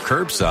pick up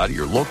curbside at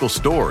your local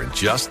store in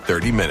just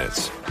 30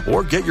 minutes.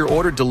 Or get your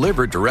order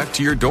delivered direct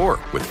to your door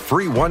with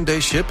free one-day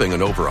shipping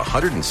on over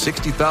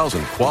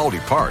 160,000 quality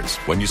parts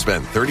when you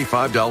spend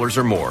 $35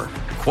 or more.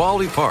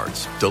 Quality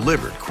parts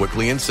delivered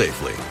quickly and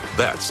safely.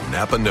 That's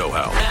Napa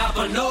Know-How.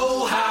 Napa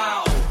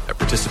Know-How. At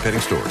participating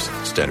stores,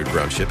 standard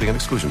ground shipping and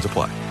exclusions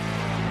apply.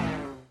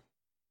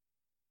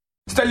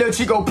 It's that little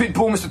Chico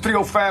Pitbull, Mr.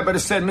 305, better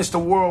said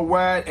Mr.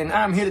 Worldwide, and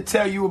I'm here to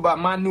tell you about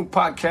my new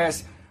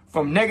podcast,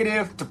 From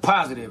Negative to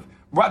Positive,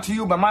 brought to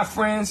you by my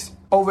friends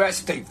over at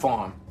State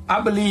Farm.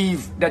 I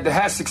believe that to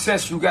have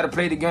success, you got to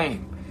play the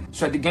game,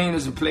 so that the game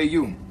doesn't play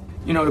you.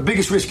 You know, the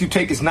biggest risk you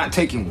take is not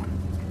taking one.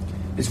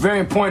 It's very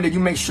important that you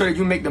make sure that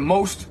you make the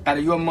most out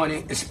of your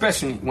money,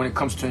 especially when it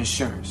comes to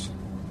insurance.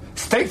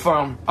 State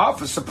Farm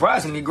offers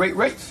surprisingly great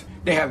rates.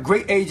 They have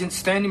great agents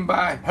standing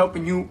by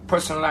helping you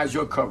personalize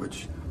your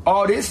coverage.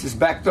 All this is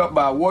backed up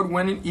by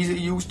award-winning,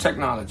 easy-to-use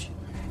technology.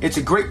 It's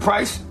a great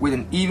price with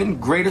an even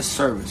greater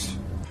service.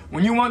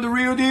 When you want the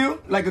real deal,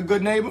 like a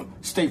good neighbor,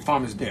 State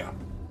Farm is there.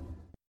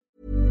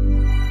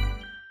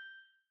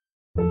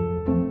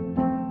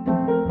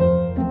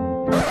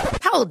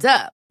 Hold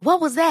up. What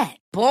was that?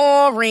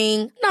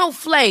 Boring. No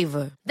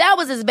flavor. That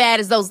was as bad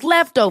as those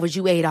leftovers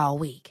you ate all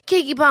week.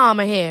 Keke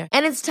Palmer here,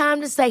 and it's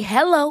time to say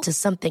hello to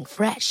something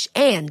fresh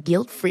and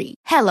guilt-free.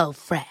 Hello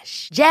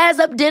Fresh. Jazz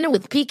up dinner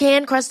with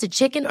pecan-crusted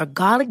chicken or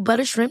garlic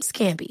butter shrimp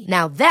scampi.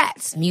 Now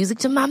that's music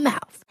to my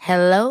mouth.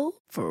 Hello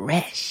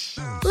Fresh.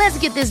 Let's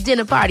get this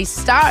dinner party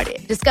started.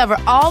 Discover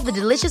all the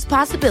delicious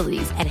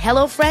possibilities at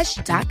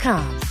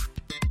HelloFresh.com.